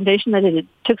 a presentation that I did,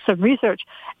 took some research,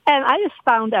 and I just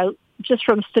found out, just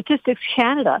from Statistics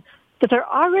Canada, that there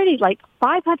are already like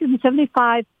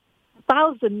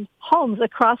 575,000 homes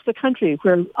across the country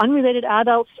where unrelated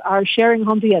adults are sharing a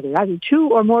home together. Either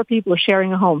two or more people are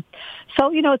sharing a home.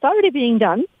 So, it's already being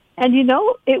done. And,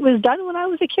 it was done when I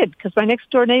was a kid, because my next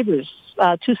door neighbors,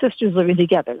 two sisters living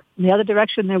together. In the other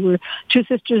direction, there were two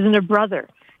sisters and a brother.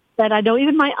 And I know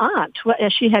even my aunt,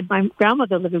 she had my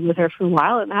grandmother living with her for a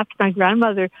while, and after my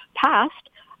grandmother passed,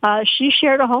 she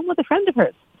shared a home with a friend of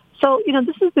hers. So,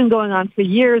 this has been going on for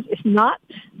years. It's not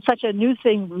such a new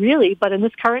thing, really, but in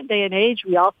this current day and age,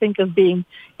 we all think of being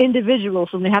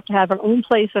individuals, and we have to have our own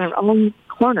place and our own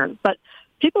corner. But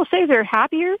people say they're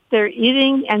happier, they're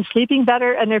eating and sleeping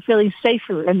better, and they're feeling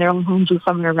safer in their own homes with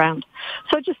someone around.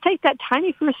 So just take that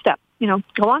tiny first step.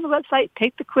 Go on the website,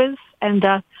 take the quiz, and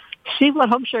see what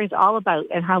home sharing is all about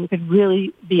and how it could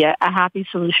really be a happy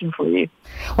solution for you.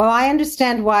 Well, I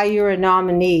understand why you're a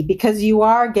nominee, because you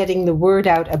are getting the word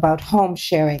out about home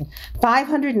sharing.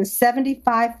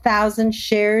 575,000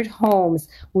 shared homes.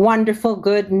 Wonderful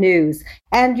good news.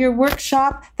 And your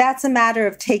workshop, that's a matter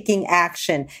of taking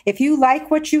action. If you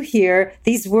like what you hear,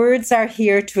 these words are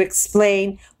here to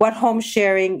explain what home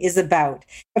sharing is about.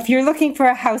 If you're looking for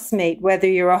a housemate, whether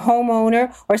you're a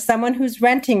homeowner or someone who's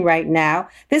renting right now,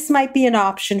 this might be an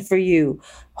option for you.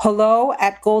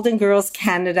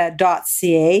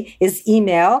 hello@goldengirlscanada.ca is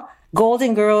email.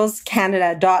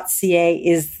 GoldenGirlsCanada.ca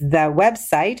is the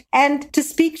website. And to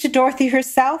speak to Dorothy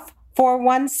herself,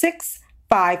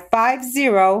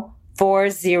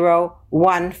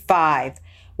 416-550-4015.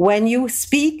 When you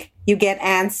speak, you get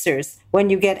answers.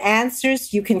 When you get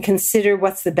answers, you can consider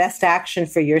what's the best action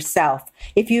for yourself.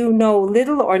 If you know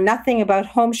little or nothing about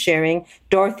home sharing,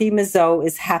 Dorothy Mazeau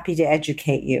is happy to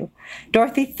educate you.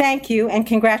 Dorothy, thank you, and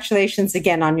congratulations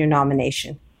again on your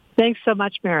nomination. Thanks so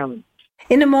much, Marilyn.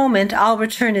 In a moment, I'll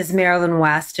return as Marilyn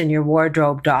Weston, your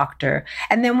wardrobe doctor,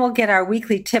 and then we'll get our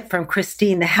weekly tip from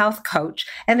Christine, the health coach,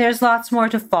 and there's lots more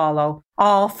to follow,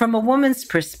 all from a woman's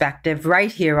perspective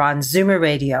right here on Zoomer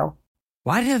Radio.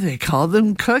 Why do they call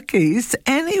them cookies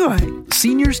anyway?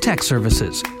 Seniors Tech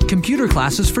Services. Computer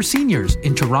classes for seniors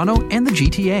in Toronto and the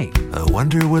GTA. I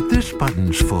wonder what this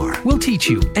button's for. We'll teach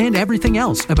you and everything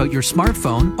else about your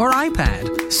smartphone or iPad.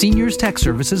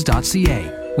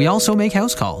 SeniorsTechServices.ca. We also make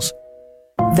house calls.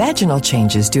 Vaginal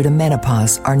changes due to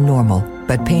menopause are normal,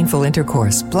 but painful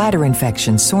intercourse, bladder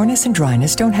infection, soreness, and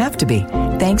dryness don't have to be,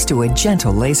 thanks to a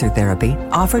gentle laser therapy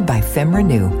offered by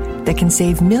FemRenew that can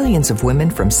save millions of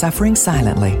women from suffering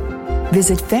silently.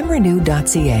 Visit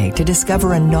femrenew.ca to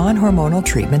discover a non-hormonal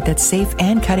treatment that's safe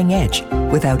and cutting edge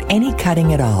without any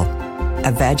cutting at all.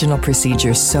 A vaginal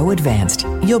procedure so advanced,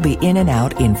 you'll be in and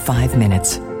out in 5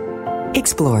 minutes.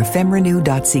 Explore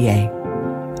femrenew.ca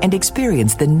and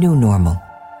experience the new normal.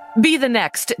 Be the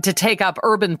next to take up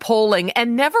urban polling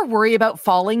and never worry about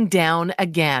falling down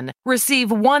again.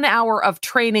 Receive 1 hour of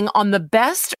training on the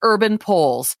best urban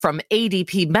polls from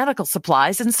ADP Medical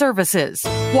Supplies and Services.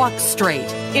 Walk straight,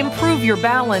 improve your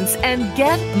balance, and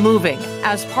get moving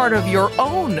as part of your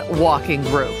own walking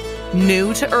group.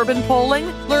 New to urban polling?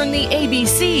 Learn the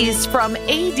ABCs from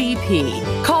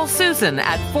ADP. Call Susan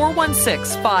at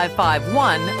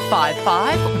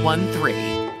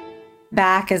 416-551-5513.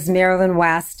 Back as Marilyn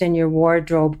Weston, your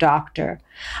wardrobe doctor.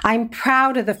 I'm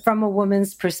proud of the From a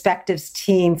Woman's Perspectives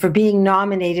team for being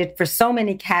nominated for so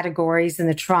many categories in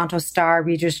the Toronto Star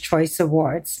Reader's Choice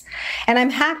Awards. And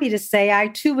I'm happy to say I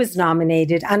too was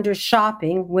nominated under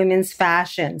Shopping Women's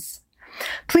Fashions.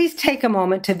 Please take a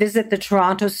moment to visit the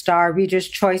Toronto Star Reader's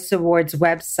Choice Awards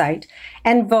website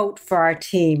and vote for our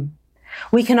team.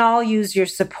 We can all use your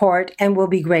support and we'll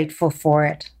be grateful for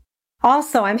it.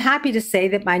 Also, I'm happy to say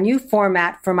that my new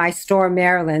format for my store,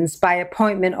 Marilyn's, by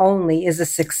appointment only, is a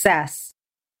success.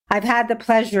 I've had the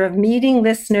pleasure of meeting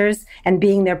listeners and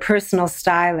being their personal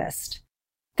stylist.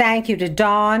 Thank you to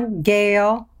Dawn,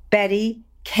 Gail, Betty,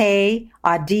 Kay,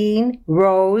 Audine,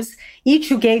 Rose, each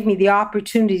who gave me the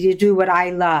opportunity to do what I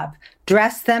love,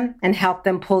 dress them and help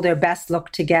them pull their best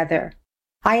look together.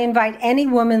 I invite any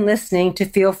woman listening to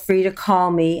feel free to call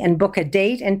me and book a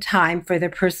date and time for their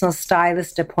personal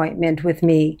stylist appointment with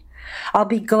me. I'll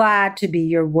be glad to be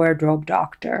your wardrobe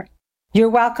doctor. You're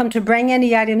welcome to bring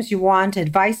any items you want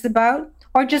advice about,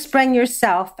 or just bring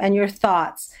yourself and your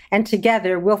thoughts, and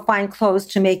together we'll find clothes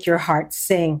to make your heart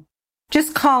sing.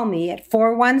 Just call me at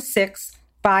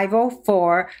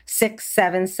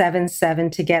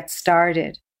 416-504-6777 to get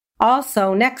started.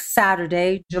 Also, next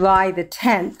Saturday, July the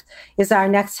 10th, is our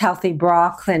next Healthy Bra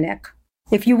Clinic.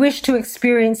 If you wish to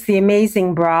experience the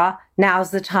amazing bra, now's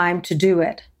the time to do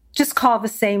it. Just call the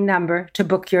same number to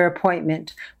book your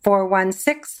appointment,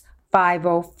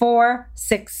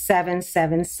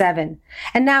 416-504-6777.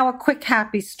 And now a quick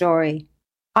happy story.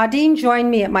 Audine joined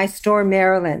me at my store,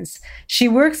 Marilyn's. She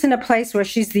works in a place where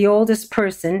she's the oldest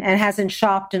person and hasn't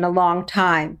shopped in a long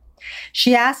time.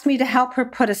 She asked me to help her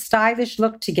put a stylish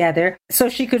look together so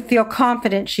she could feel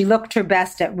confident she looked her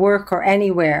best at work or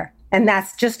anywhere. And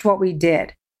that's just what we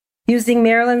did. Using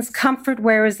Marilyn's comfort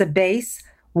wear as a base,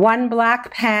 one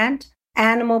black pant,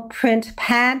 animal print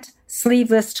pant,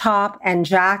 sleeveless top and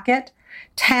jacket,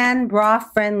 tan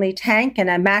bra-friendly tank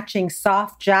and a matching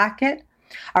soft jacket,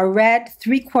 a red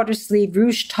 3/4 sleeve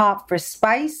ruche top for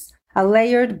spice, a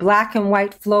layered black and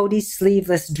white floaty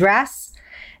sleeveless dress.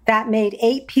 That made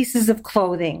 8 pieces of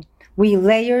clothing. We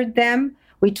layered them.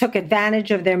 We took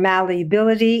advantage of their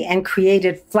malleability and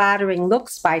created flattering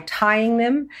looks by tying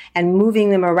them and moving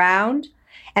them around.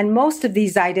 And most of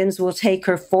these items will take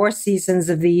her 4 seasons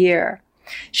of the year.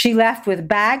 She left with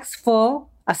bags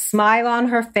full, a smile on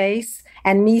her face,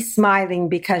 and me smiling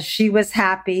because she was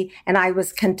happy and I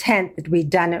was content that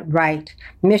we'd done it right.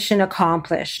 Mission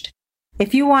accomplished.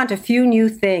 If you want a few new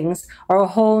things or a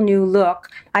whole new look,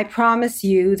 I promise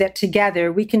you that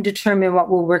together we can determine what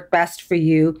will work best for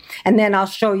you, and then I'll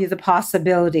show you the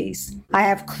possibilities. I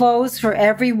have clothes for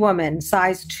every woman,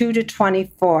 size 2 to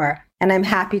 24, and I'm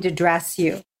happy to dress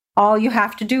you. All you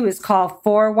have to do is call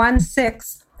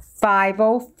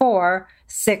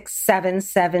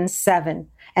 416-504-6777,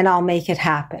 and I'll make it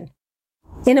happen.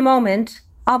 In a moment,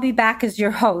 I'll be back as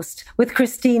your host with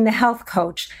Christine, the health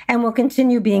coach, and we'll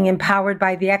continue being empowered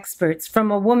by the experts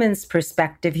from a woman's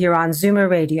perspective here on Zoomer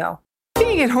Radio.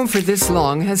 Being at home for this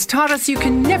long has taught us you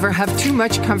can never have too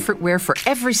much comfort wear for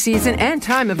every season and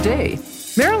time of day.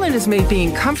 Marilyn has made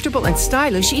being comfortable and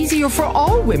stylish easier for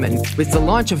all women with the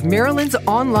launch of Marilyn's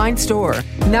online store.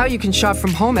 Now you can shop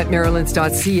from home at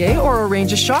marilyns.ca or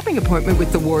arrange a shopping appointment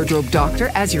with the wardrobe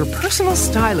doctor as your personal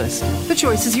stylist. The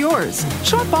choice is yours.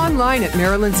 Shop online at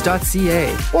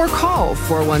marilyns.ca or call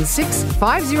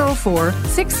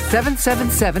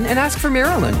 416-504-6777 and ask for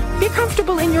Marilyn. Be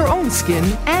comfortable in your own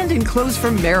skin and in clothes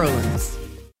from Marilyn's.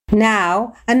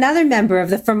 Now, another member of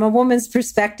the From a Woman's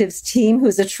Perspectives team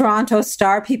who's a Toronto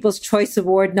Star People's Choice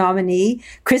Award nominee,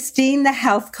 Christine, the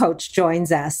health coach,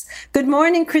 joins us. Good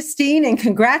morning, Christine, and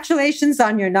congratulations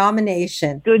on your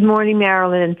nomination. Good morning,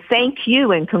 Marilyn, and thank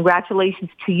you, and congratulations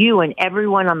to you and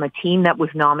everyone on the team that was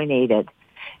nominated.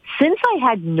 Since I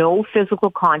had no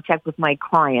physical contact with my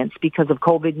clients because of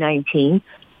COVID-19,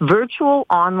 virtual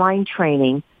online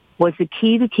training was the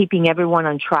key to keeping everyone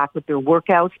on track with their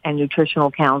workouts and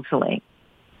nutritional counseling.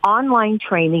 Online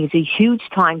training is a huge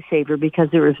time saver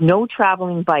because there is no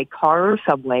traveling by car or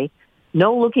subway,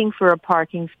 no looking for a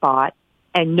parking spot,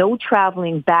 and no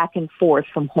traveling back and forth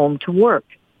from home to work.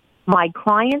 My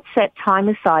clients set time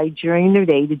aside during their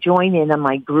day to join in on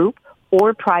my group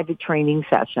or private training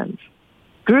sessions.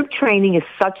 Group training is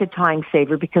such a time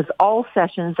saver because all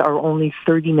sessions are only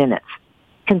 30 minutes.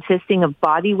 Consisting of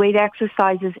body weight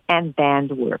exercises and band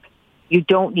work. You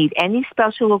don't need any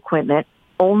special equipment,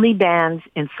 only bands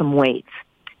and some weights.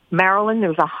 Marilyn,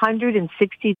 there's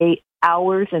 168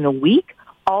 hours in a week.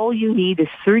 All you need is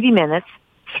 30 minutes,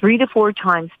 3 to 4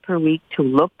 times per week to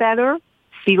look better,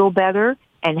 feel better,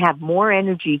 and have more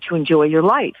energy to enjoy your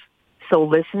life. So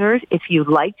listeners, if you'd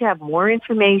like to have more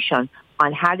information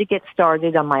on how to get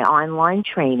started on my online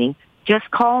training,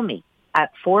 just call me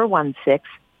at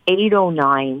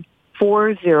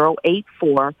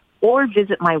 416-809-4084 or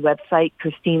visit my website,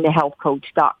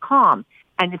 ChristineTheHealthCoach.com.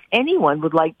 And if anyone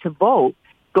would like to vote,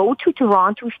 go to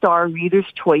Toronto Star Readers'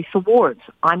 Choice Awards.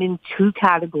 I'm in 2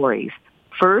 categories.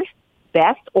 First,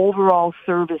 Best Overall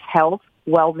Service Health,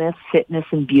 Wellness, Fitness,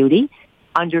 and Beauty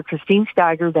under Christine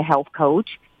Steiger, the Health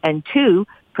Coach. And 2,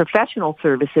 Professional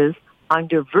Services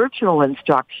under Virtual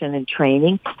Instruction and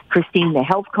Training,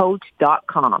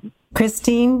 ChristineTheHealthCoach.com.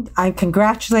 Christine, I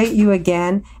congratulate you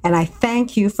again, and I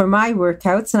thank you for my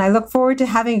workouts, and I look forward to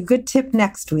having a good tip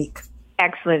next week.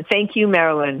 Excellent. Thank you,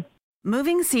 Marilyn.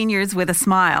 Moving seniors with a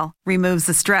smile removes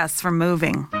the stress from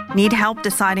moving. Need help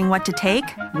deciding what to take,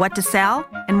 what to sell,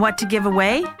 and what to give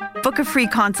away? Book a free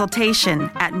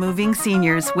consultation at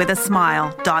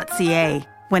movingseniorswithasmile.ca.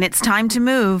 When it's time to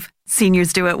move,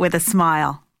 seniors do it with a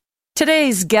smile.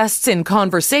 Today's guests in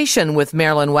conversation with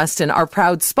Marilyn Weston are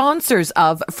proud sponsors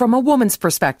of From a Woman's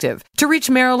Perspective. To reach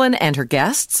Marilyn and her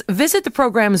guests, visit the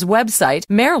program's website,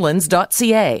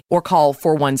 marilyns.ca, or call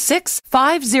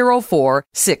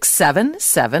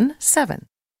 416-504-6777.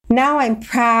 Now I'm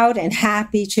proud and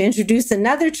happy to introduce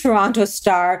another Toronto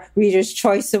Star Readers'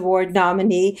 Choice Award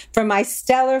nominee for my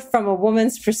stellar From a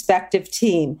Woman's Perspective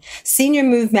team, Senior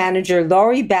Move Manager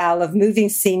Laurie Bell of Moving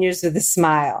Seniors with a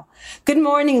Smile. Good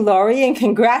morning, Laurie, and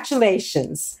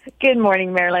congratulations. Good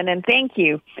morning, Marilyn, and thank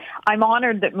you. I'm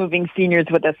honored that Moving Seniors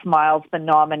with a Smile has been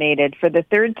nominated for the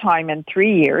 3rd time in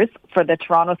 3 years for the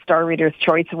Toronto Star Readers'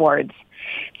 Choice Awards.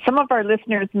 Some of our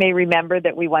listeners may remember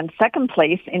that we won 2nd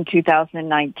place in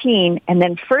 2019 and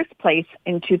then 1st place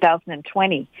in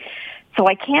 2020. So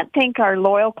I can't thank our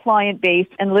loyal client base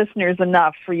and listeners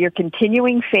enough for your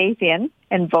continuing faith in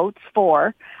and votes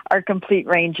for our complete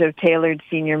range of tailored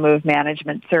senior move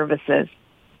management services.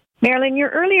 Marilyn, your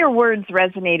earlier words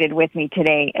resonated with me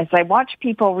today as I watch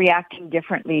people reacting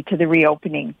differently to the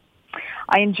reopening.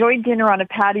 I enjoyed dinner on a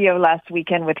patio last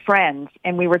weekend with friends,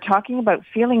 and we were talking about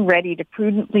feeling ready to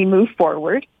prudently move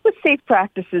forward with safe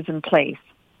practices in place.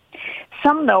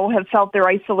 Some, though, have felt their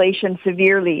isolation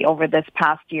severely over this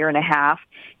past year and a half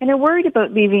and are worried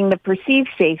about leaving the perceived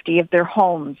safety of their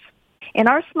homes. In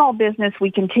our small business,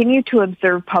 we continue to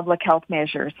observe public health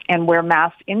measures and wear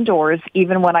masks indoors,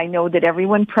 even when I know that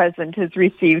everyone present has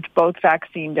received both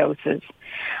vaccine doses.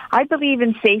 I believe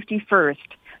in safety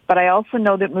first, but I also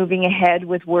know that moving ahead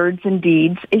with words and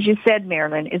deeds, as you said,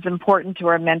 Marilyn, is important to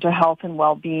our mental health and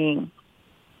well-being.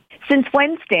 Since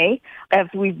Wednesday, as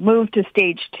we've moved to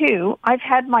stage 2, I've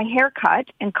had my hair cut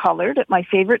and colored at my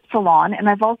favorite salon, and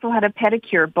I've also had a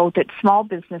pedicure both at small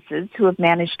businesses who have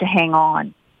managed to hang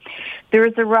on. There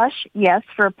is a rush, yes,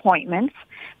 for appointments,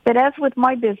 but as with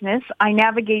my business, I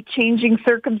navigate changing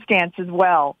circumstances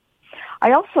well.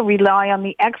 I also rely on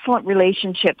the excellent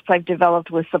relationships I've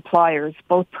developed with suppliers,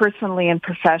 both personally and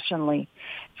professionally.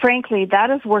 Frankly, that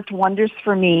has worked wonders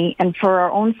for me and for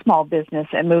our own small business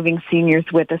at Moving Seniors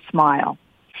with a Smile.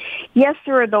 Yes,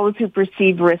 there are those who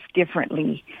perceive risk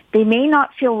differently. They may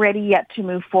not feel ready yet to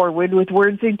move forward with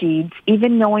words or deeds,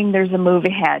 even knowing there's a move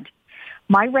ahead.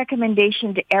 My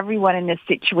recommendation to everyone in this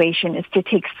situation is to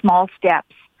take small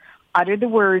steps, utter the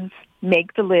words,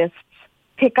 make the lists,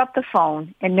 pick up the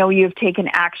phone, and know you have taken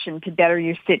action to better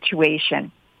your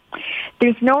situation.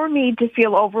 There's no need to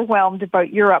feel overwhelmed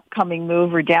about your upcoming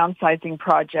move or downsizing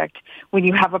project when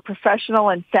you have a professional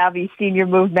and savvy senior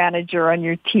move manager on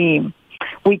your team.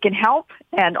 We can help,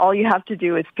 and all you have to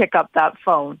do is pick up that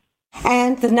phone.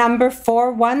 And the number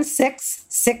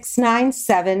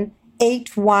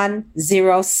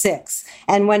 416-697-8106.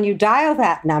 And when you dial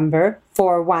that number,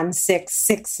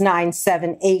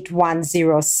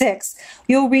 416-697-8106,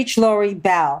 you'll reach Lori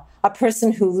Bell, a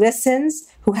person who listens,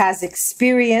 who has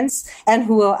experience, and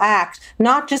who will act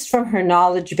not just from her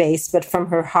knowledge base, but from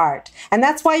her heart. And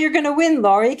that's why you're going to win,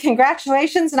 Lori.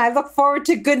 Congratulations, and I look forward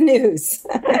to good news.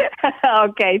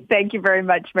 Okay, thank you very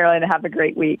much, Marilyn. Have a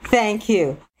great week. Thank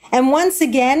you. And once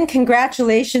again,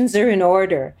 congratulations are in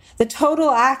order. The Total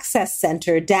Access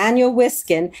Centre, Daniel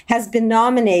Wiskin, has been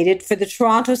nominated for the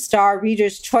Toronto Star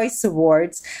Reader's Choice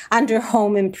Awards under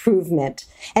Home Improvement.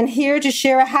 And here to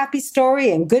share a happy story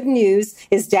and good news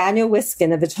is Daniel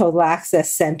Wiskin of the Total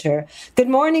Access Centre. Good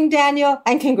morning, Daniel,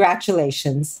 and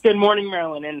congratulations. Good morning,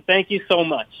 Marilyn, and thank you so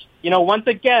much. Once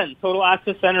again, Total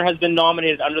Access Centre has been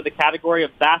nominated under the category of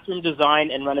bathroom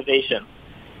design and renovation.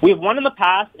 We have won in the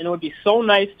past, and it would be so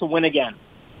nice to win again.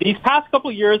 These past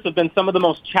couple years have been some of the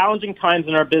most challenging times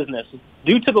in our business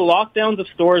due to the lockdowns of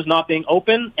stores not being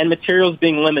open and materials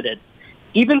being limited.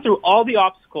 Even through all the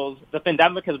obstacles the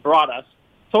pandemic has brought us,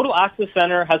 Total Access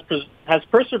Centre has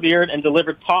persevered and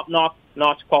delivered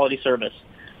top-notch quality service.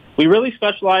 We really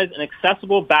specialize in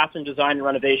accessible bathroom design and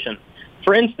renovation.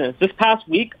 For instance, this past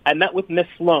week, I met with Miss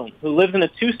Sloan, who lives in a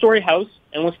 2-story house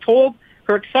and was told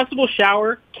her accessible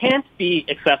shower can't be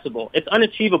accessible. It's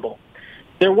unachievable.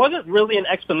 There wasn't really an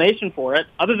explanation for it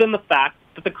other than the fact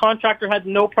that the contractor had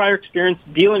no prior experience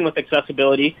dealing with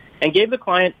accessibility and gave the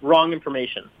client wrong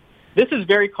information. This is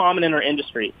very common in our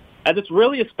industry, as it's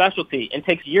really a specialty and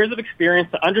takes years of experience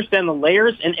to understand the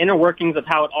layers and inner workings of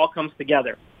how it all comes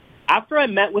together. After I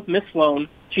met with Ms. Sloan,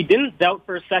 she didn't doubt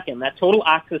for a second that Total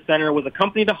Access Centre was a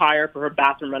company to hire for her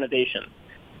bathroom renovation.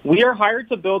 We are hired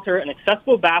to build her an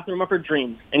accessible bathroom of her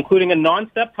dreams, including a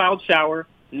non-step tiled shower,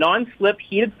 non-slip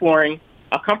heated flooring,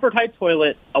 a comfort height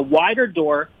toilet, a wider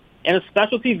door, and a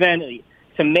specialty vanity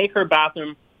to make her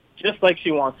bathroom just like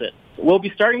she wants it. We'll be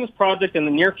starting this project in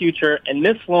the near future, and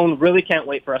Ms. Sloan really can't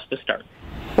wait for us to start.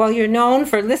 Well, you're known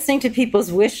for listening to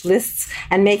people's wish lists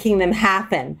and making them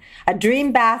happen. A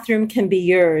dream bathroom can be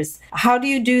yours. How do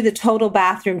you do the total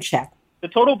bathroom check? The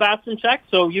total bathroom check,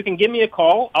 so you can give me a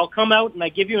call. I'll come out and I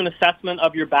give you an assessment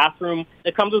of your bathroom.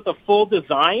 It comes with a full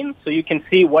design, so you can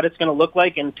see what it's going to look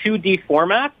like in 2D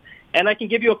format, and I can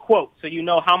give you a quote so you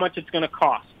know how much it's going to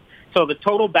cost. So the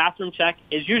total bathroom check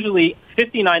is usually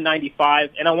 $59.95,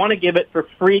 and I want to give it for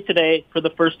free today for the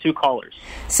first 2 callers.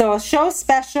 So a show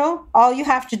special, all you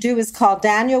have to do is call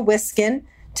Daniel Wiskin.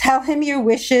 Tell him your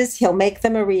wishes, he'll make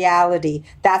them a reality.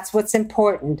 That's what's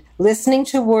important, listening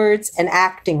to words and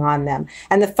acting on them.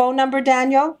 And the phone number,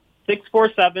 Daniel?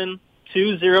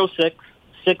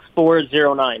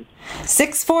 647-206-6409.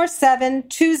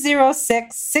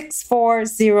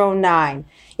 647-206-6409.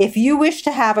 If you wish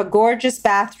to have a gorgeous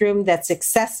bathroom that's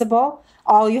accessible,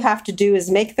 all you have to do is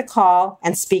make the call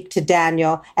and speak to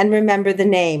Daniel. And remember the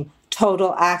name,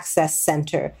 Total Access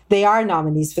Centre. They are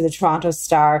nominees for the Toronto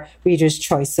Star Reader's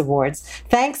Choice Awards.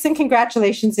 Thanks and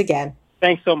congratulations again.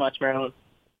 Thanks so much, Marilyn.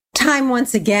 Time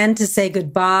once again to say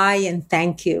goodbye and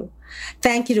thank you.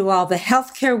 Thank you to all the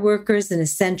healthcare workers and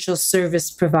essential service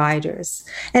providers.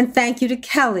 And thank you to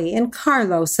Kelly and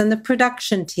Carlos and the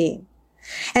production team.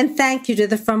 And thank you to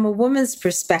the From a Woman's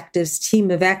Perspectives team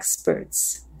of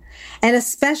experts. And a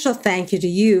special thank you to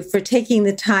you for taking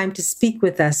the time to speak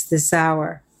with us this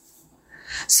hour.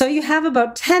 So you have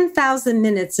about 10,000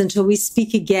 minutes until we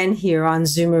speak again here on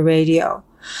Zoomer Radio.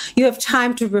 You have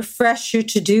time to refresh your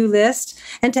to-do list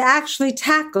and to actually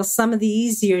tackle some of the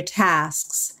easier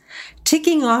tasks.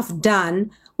 Ticking off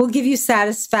done will give you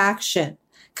satisfaction.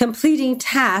 Completing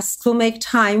tasks will make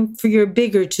time for your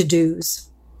bigger to-dos.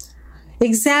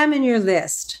 Examine your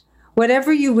list.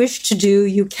 Whatever you wish to do,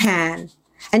 you can.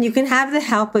 And you can have the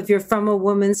help of your From a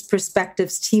Woman's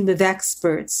Perspectives team of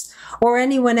experts or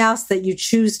anyone else that you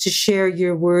choose to share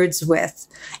your words with,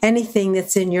 anything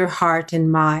that's in your heart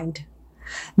and mind.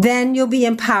 Then you'll be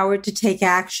empowered to take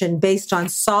action based on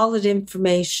solid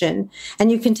information,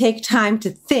 and you can take time to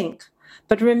think.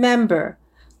 But remember,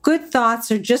 good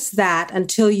thoughts are just that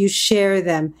until you share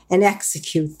them and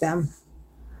execute them.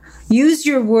 Use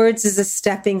your words as a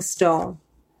stepping stone.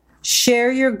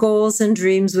 Share your goals and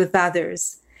dreams with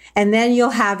others, and then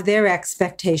you'll have their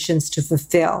expectations to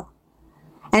fulfill.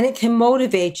 And it can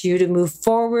motivate you to move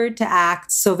forward, to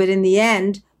act, so that in the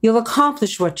end, you'll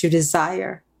accomplish what you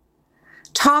desire.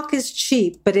 Talk is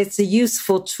cheap, but it's a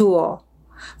useful tool.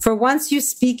 For once you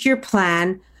speak your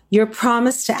plan, your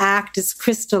promise to act is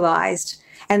crystallized,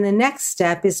 and the next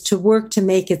step is to work to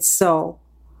make it so.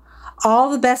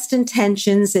 All the best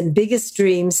intentions and biggest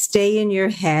dreams stay in your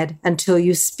head until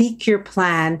you speak your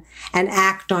plan and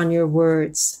act on your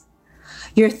words.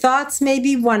 Your thoughts may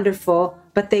be wonderful,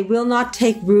 but they will not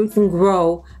take root and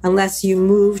grow unless you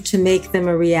move to make them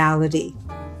a reality.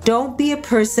 Don't be a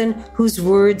person whose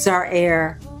words are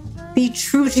air. Be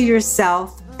true to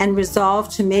yourself and resolve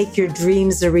to make your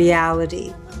dreams a reality.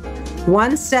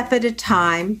 One step at a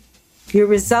time, your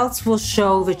results will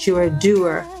show that you are a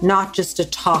doer, not just a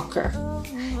talker.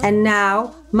 And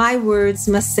now, my words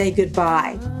must say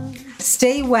goodbye.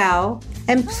 Stay well,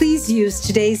 and please use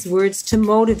today's words to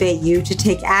motivate you to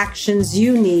take actions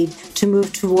you need to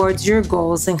move towards your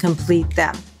goals and complete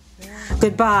them.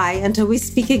 Goodbye until we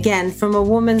speak again from a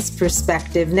woman's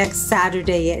perspective next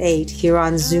Saturday at 8 here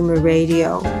on Zoomer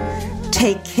Radio.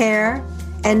 Take care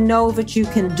and know that you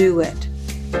can do it.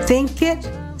 Think it,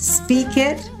 speak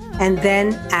it, and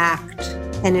then act,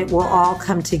 and it will all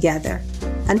come together.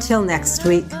 Until next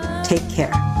week, take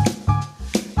care.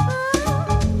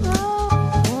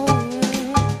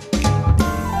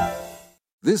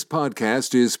 This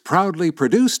podcast is proudly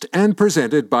produced and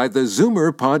presented by the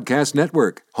Zoomer Podcast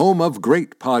Network, home of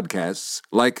great podcasts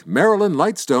like Marilyn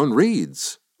Lightstone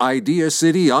Reads, Idea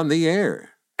City on the Air,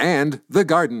 and The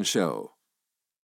Garden Show.